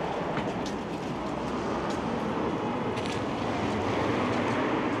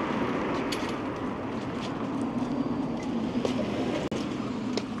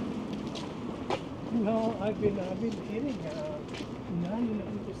 No, I've been hitting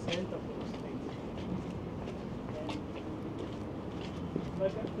 99% of those things.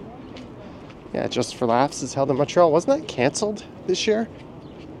 Yeah, Just for Laughs is held in Montreal. Wasn't that canceled this year?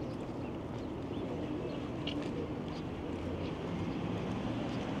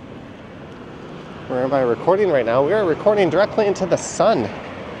 Where am I recording right now? We are recording directly into the sun,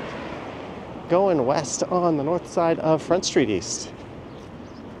 going west on the north side of Front Street East.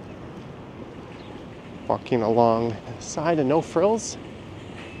 Walking along the side of No Frills.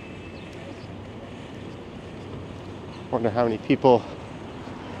 Wonder how many people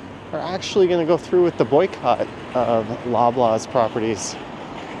are actually going to go through with the boycott of Loblaws properties.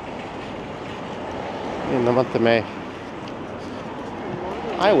 in the month of May.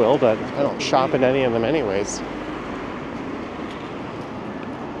 I will, but I don't shop at any of them anyways.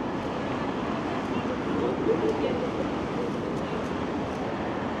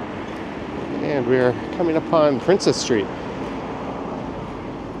 And we're coming upon Princess Street.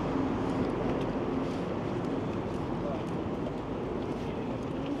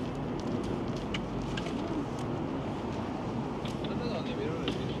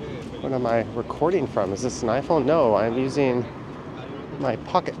 What am I recording from? Is this an iPhone? No, I'm using my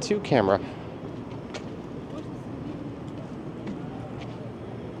Pocket 2 camera.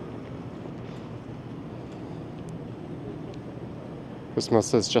 Christmas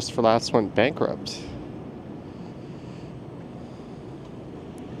says Just for Laughs went bankrupt.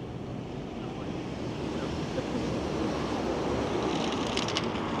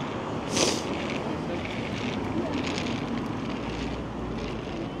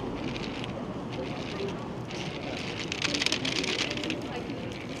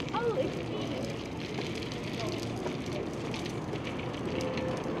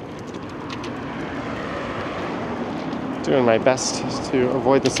 Doing my best to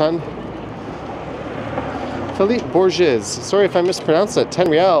avoid the sun. Philippe Bourges, sorry if I mispronounced that. 10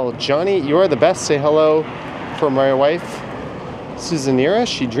 Real. Johnny, you are the best. Say hello for my wife, Susanira.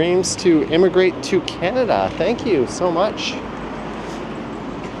 She dreams to immigrate to Canada. Thank you so much.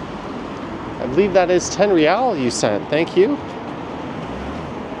 I believe that is 10 Real you sent. Thank you.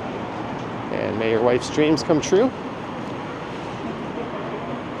 And may your wife's dreams come true.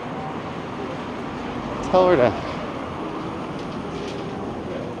 Tell her to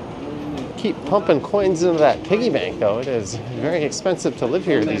keep pumping coins into that piggy bank, though. It is very expensive to live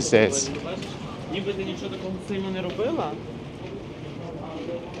here these days.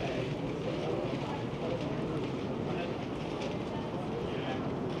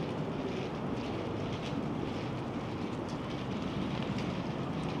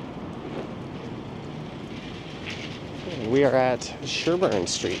 We are at Sherburne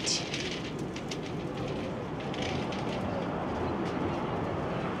Street.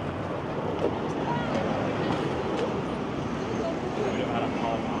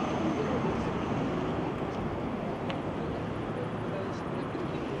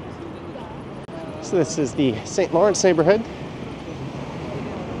 So this is the St. Lawrence neighborhood.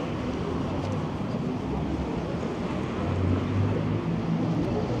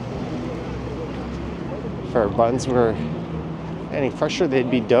 If our buns were any fresher,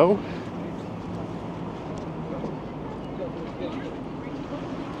 they'd be dough.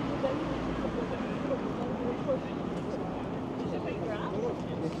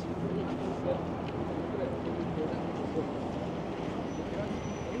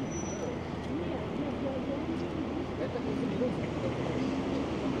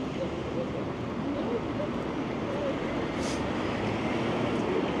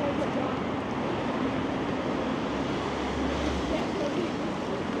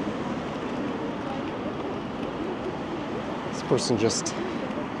 Person just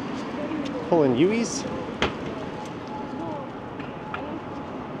pulling U's.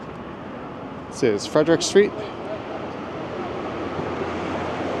 This is Frederick Street.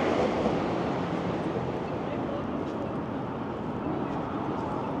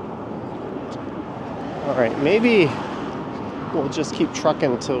 All right, maybe we'll just keep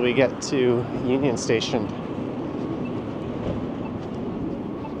trucking until we get to Union Station.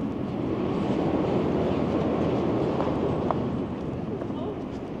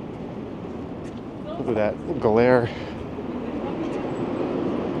 Look at that glare.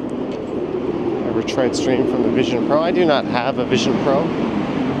 Ever tried streaming from the Vision Pro? I do not have a Vision Pro.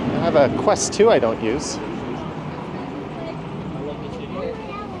 I have a Quest 2 I don't use.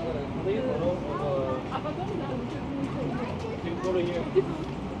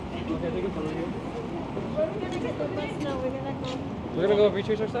 We're gonna go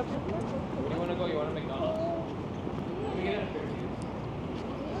retrace our steps? Where do you wanna go? You want McDonald's?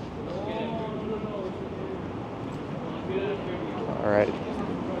 All right.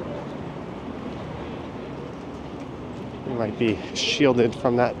 We might be shielded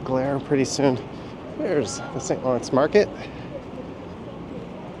from that glare pretty soon. There's the St. Lawrence Market.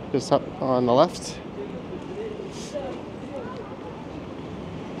 Just up on the left.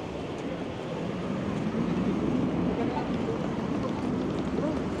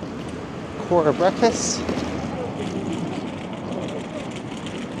 Quarter breakfast.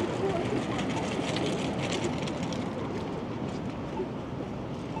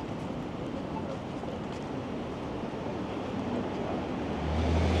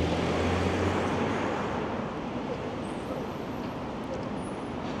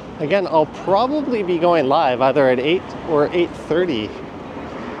 Again, I'll probably be going live either at 8 or 8:30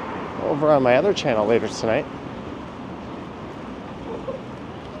 over on my other channel later tonight.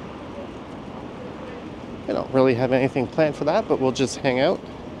 I don't really have anything planned for that, but we'll just hang out.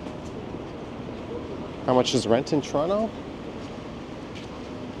 How much is rent in Toronto?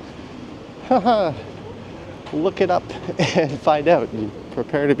 Haha. Look it up and find out and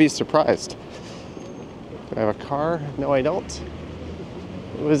prepare to be surprised. Do I have a car? No, I don't.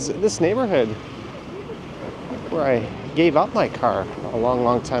 It was this neighborhood where I gave up my car a long,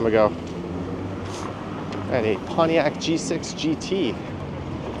 long time ago. I had a Pontiac G6 GT.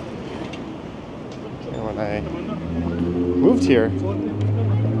 And when I moved here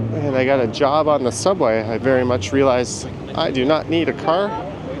and I got a job on the subway, I very much realized I do not need a car.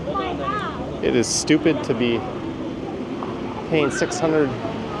 It is stupid to be paying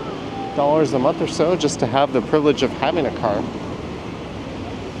 $600 a month or so just to have the privilege of having a car.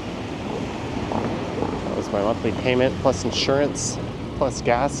 That was my monthly payment, plus insurance, plus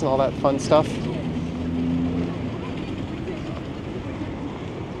gas and all that fun stuff.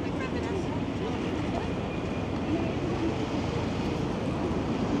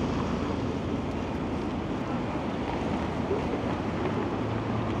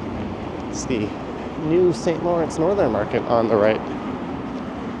 It's the new St. Lawrence Northern Market on the right.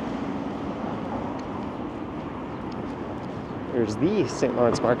 There's the St.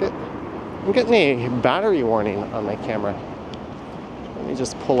 Lawrence Market. I'm getting a battery warning on my camera. Let me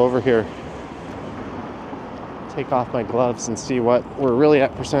just pull over here, take off my gloves and see what we're really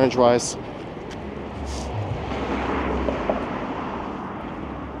at percentage-wise.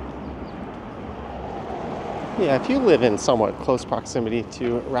 Yeah, if you live in somewhat close proximity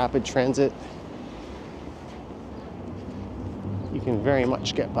to rapid transit, you can very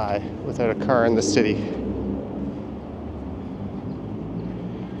much get by without a car in the city.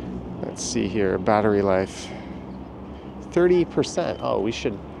 Let's see here, battery life. 30%. Oh, we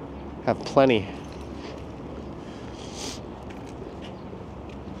should have plenty.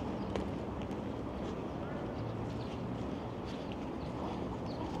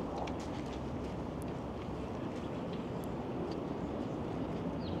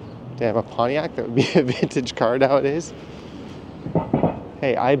 Damn, a Pontiac? That would be a vintage car nowadays.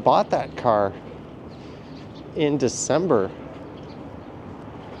 Hey, I bought that car in December.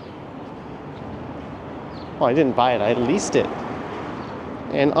 Well, I didn't buy it, I leased it.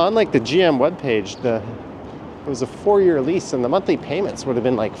 And on like the GM webpage, it was a 4-year lease and the monthly payments would have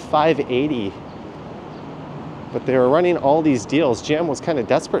been like $580. But they were running all these deals. GM was kind of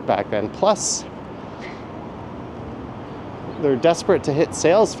desperate back then. Plus, they're desperate to hit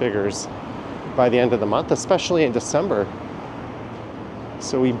sales figures by the end of the month, especially in December.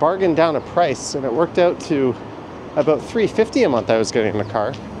 So we bargained down a price and it worked out to about $350 a month I was getting the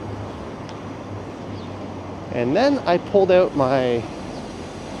car. And then I pulled out my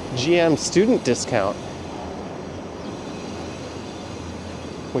GM student discount,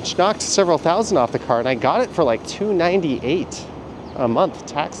 which knocked several thousand off the car, and I got it for like $298 a month,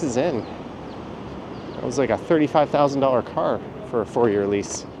 taxes in. It was like a $35,000 car for a 4-year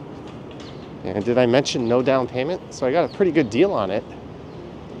lease. And did I mention no down payment? So I got a pretty good deal on it.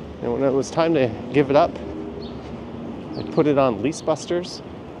 And when it was time to give it up, I put it on Lease Busters.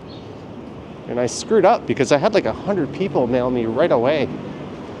 And I screwed up because I had like 100 people mail me right away.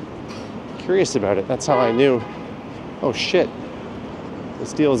 Curious about it. That's how I knew, oh shit,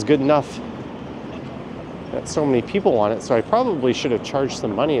 this deal is good enough that so many people want it. So I probably should have charged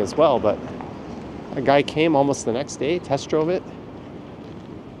some money as well, but a guy came almost the next day, test drove it.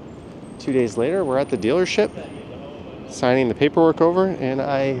 2 days later, we're at the dealership, signing the paperwork over, and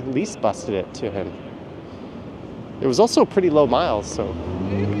I lease busted it to him. It was also pretty low miles, so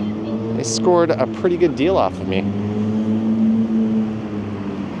they scored a pretty good deal off of me.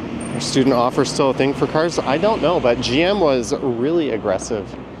 Are student offers still a thing for cars? I don't know, but GM was really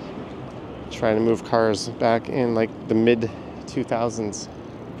aggressive trying to move cars back in like the mid 2000s.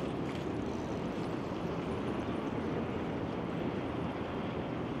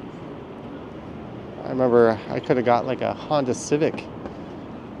 I remember I could have got like a Honda Civic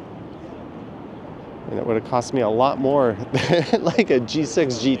and it would have cost me a lot more than like a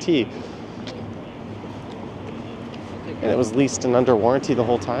G6 GT. And it was leased and under warranty the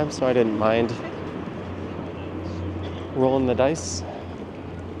whole time, so I didn't mind rolling the dice.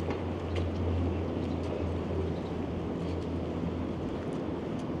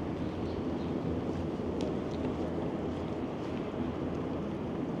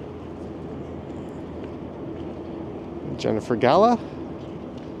 Jennifer Gala.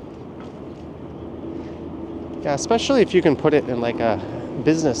 Yeah, especially if you can put it in like a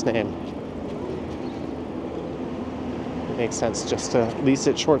business name. It makes sense just to lease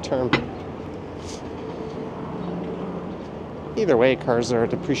it short term. Either way, cars are a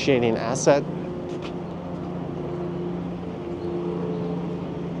depreciating asset.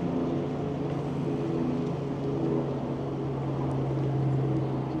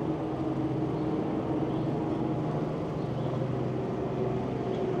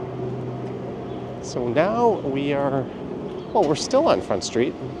 So now we are, well, we're still on Front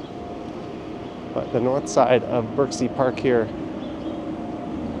Street, but the north side of Birksey Park here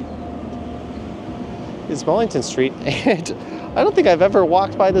is Wellington Street, and I don't think I've ever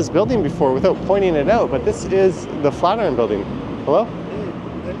walked by this building before without pointing it out, but this is the Flatiron Building. Hello?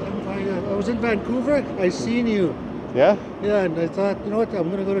 Hey, I was in Vancouver. I seen you. Yeah? Yeah, and I thought, you know what? I'm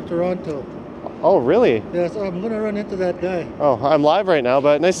gonna go to Toronto. Oh, really? Yeah, so I'm gonna run into that guy. Oh, I'm live right now,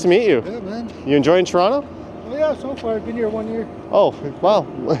 but nice to meet you. Yeah, man. You enjoying Toronto? Oh yeah, so far I've been here 1 year. Oh, wow.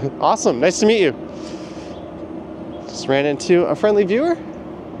 Awesome. Nice to meet you. Just ran into a friendly viewer.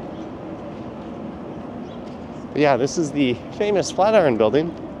 But yeah, this is the famous Flatiron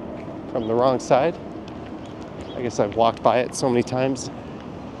Building from the wrong side. I guess I've walked by it so many times.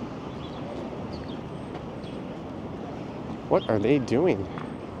 What are they doing?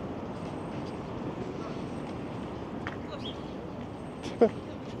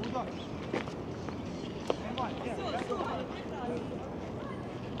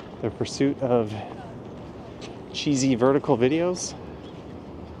 The pursuit of cheesy vertical videos.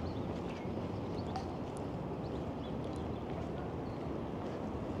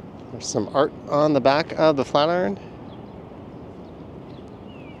 There's some art on the back of the Flatiron.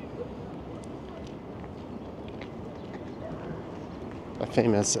 A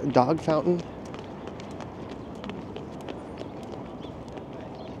famous dog fountain.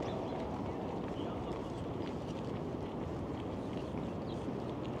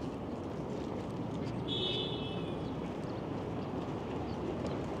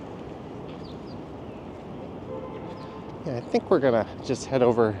 Yeah, I think we're gonna just head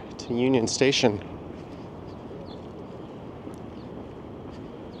over to Union Station.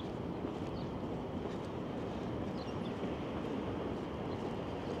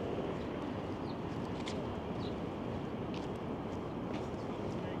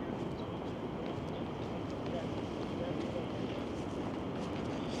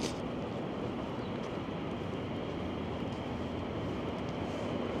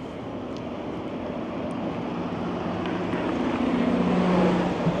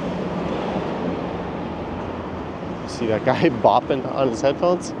 See that guy bopping on his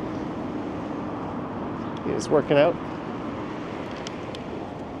headphones? He is working out.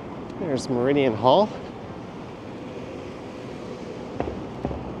 There's Meridian Hall.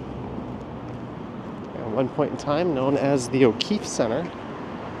 At one point in time known as the O'Keefe Center.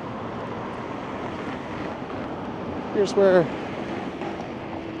 Here's where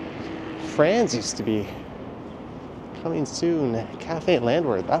Fran's used to be. Coming soon, Cafe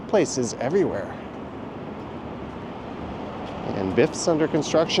Landward. That place is everywhere. And Biff's under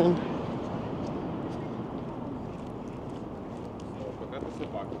construction.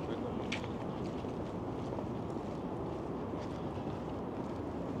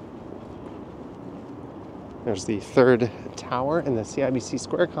 There's the third tower in the CIBC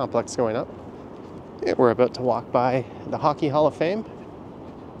Square complex going up. And we're about to walk by the Hockey Hall of Fame.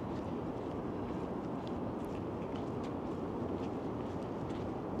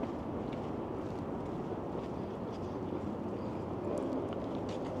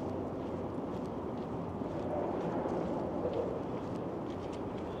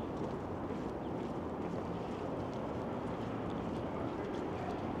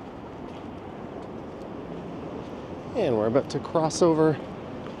 And we're about to cross over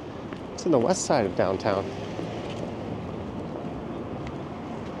to the west side of downtown.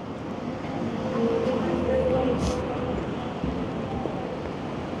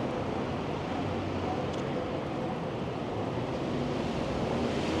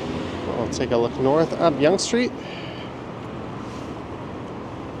 We'll take a look north up Yonge Street.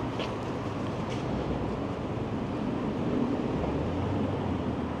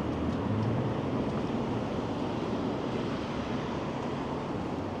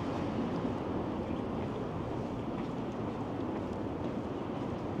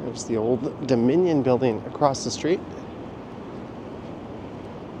 There's the old Dominion building across the street.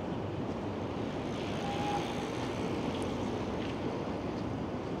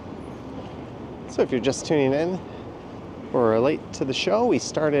 So if you're just tuning in or late to the show, we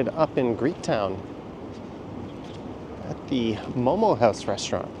started up in Greektown at the Momo House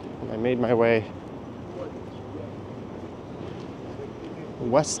restaurant. And I made my way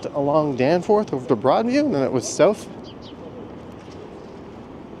west along Danforth over to Broadview, and then it was south.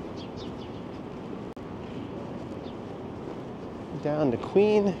 Down to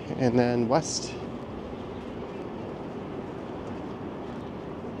Queen, and then west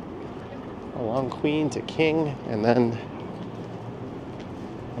along Queen to King, and then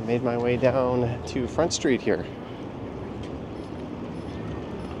I made my way down to Front Street here.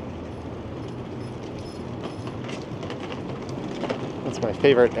 That's my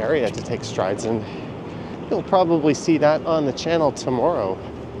favorite area to take strides in. You'll probably see that on the channel tomorrow.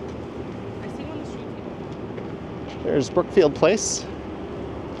 There's Brookfield Place.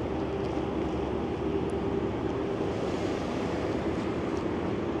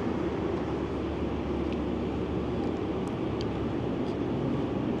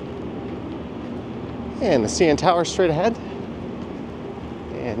 And the CN Tower straight ahead.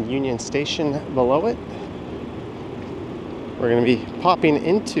 And Union Station below it. We're going to be popping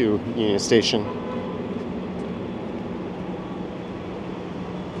into Union Station.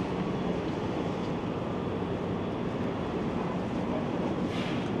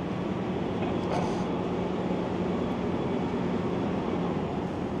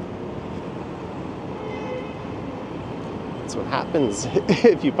 That's what happens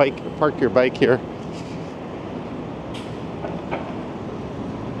if you park your bike here.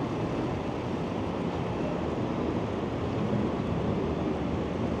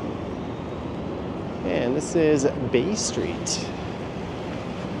 And this is Bay Street.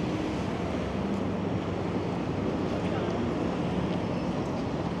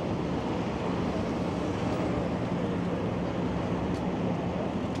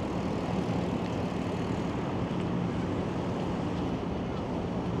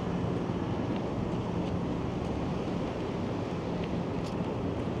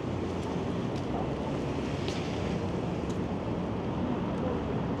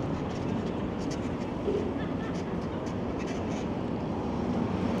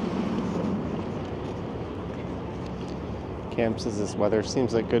 Cam says this weather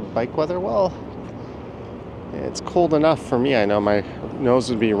seems like good bike weather. Well, it's cold enough for me. I know my nose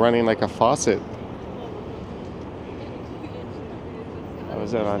would be running like a faucet. I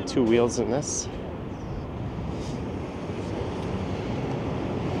was out on 2 wheels in this.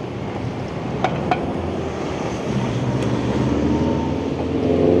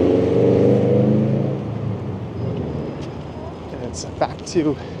 And it's back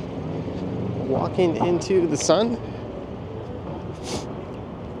to walking into the sun.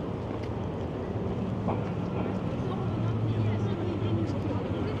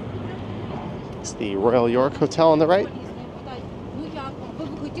 The Royal York Hotel on the right.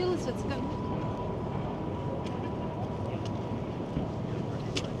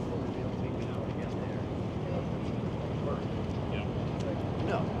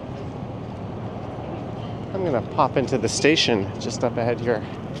 I'm gonna pop into the station just up ahead here.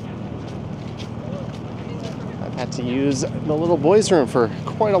 I've had to use the little boys' room for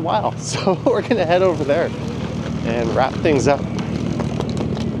quite a while, so we're gonna head over there and wrap things up.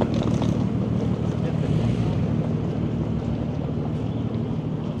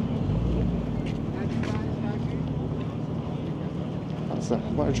 A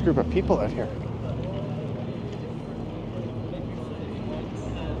large group of people out here.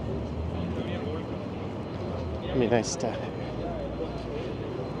 It'd be nice to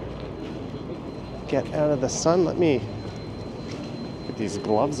get out of the sun. Let me get these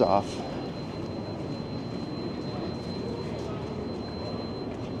gloves off.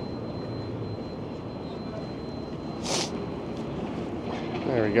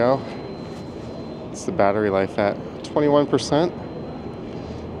 There we go. It's the battery life at 21%.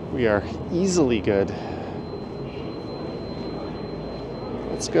 We are easily good.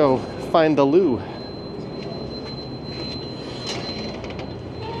 Let's go find the loo.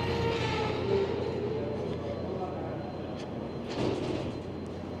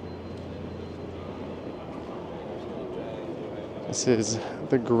 This is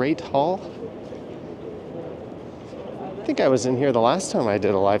the Great Hall. I think I was in here the last time I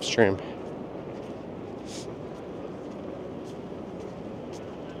did a live stream.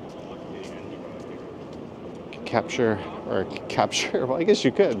 Capture, well, I guess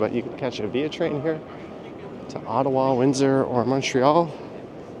you could, but you could catch a Via train here to Ottawa, Windsor, or Montreal.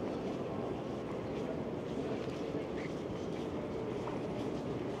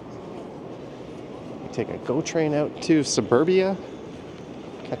 Take a GO train out to Suburbia,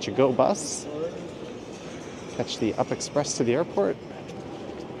 catch a GO bus, catch the Up Express to the airport.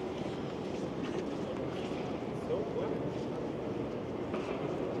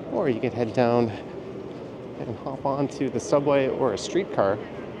 Or you could head down and hop onto the subway or a streetcar.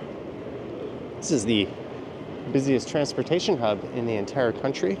 This is the busiest transportation hub in the entire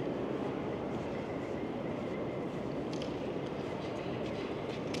country.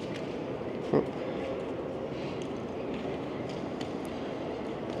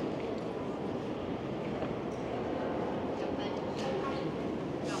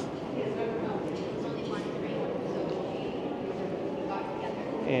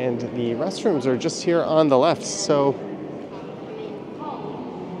 And the restrooms are just here on the left, so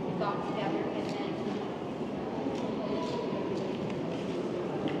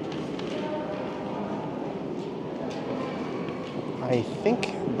I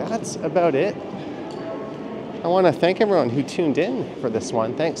think that's about it. I want to thank everyone who tuned in for this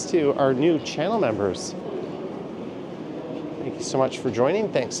one. Thanks to our new channel members. Thank you so much for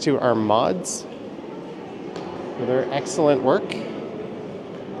joining. Thanks to our mods for their excellent work.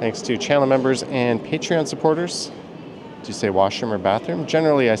 Thanks to channel members and Patreon supporters. Do you say washroom or bathroom?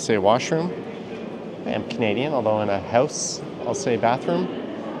 Generally, I say washroom. I am Canadian, although in a house, I'll say bathroom.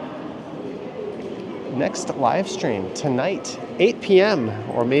 Next live stream tonight, 8 p.m.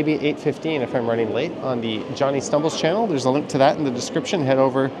 or maybe 8:15 if I'm running late on the Johnny Stumbles channel. There's a link to that in the description. Head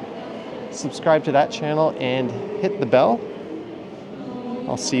over, subscribe to that channel, and hit the bell.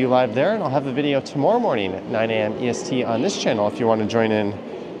 I'll see you live there, and I'll have a video tomorrow morning at 9 a.m. EST on this channel if you want to join in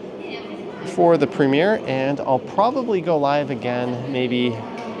for the premiere, and I'll probably go live again maybe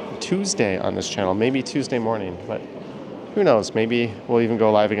Tuesday on this channel, maybe Tuesday morning, but who knows, maybe we'll even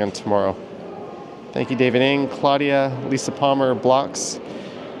go live again tomorrow. Thank you, David Ng, Claudia, Lisa Palmer, Blocks,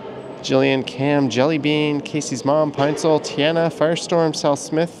 Jillian, Cam, Jellybean, Casey's mom, Pinesol, Tiana, Firestorm, Sal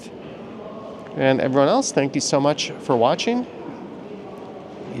Smith, and everyone else. Thank you so much for watching.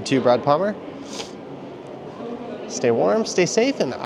 You too, Brad Palmer. Stay warm, stay safe, and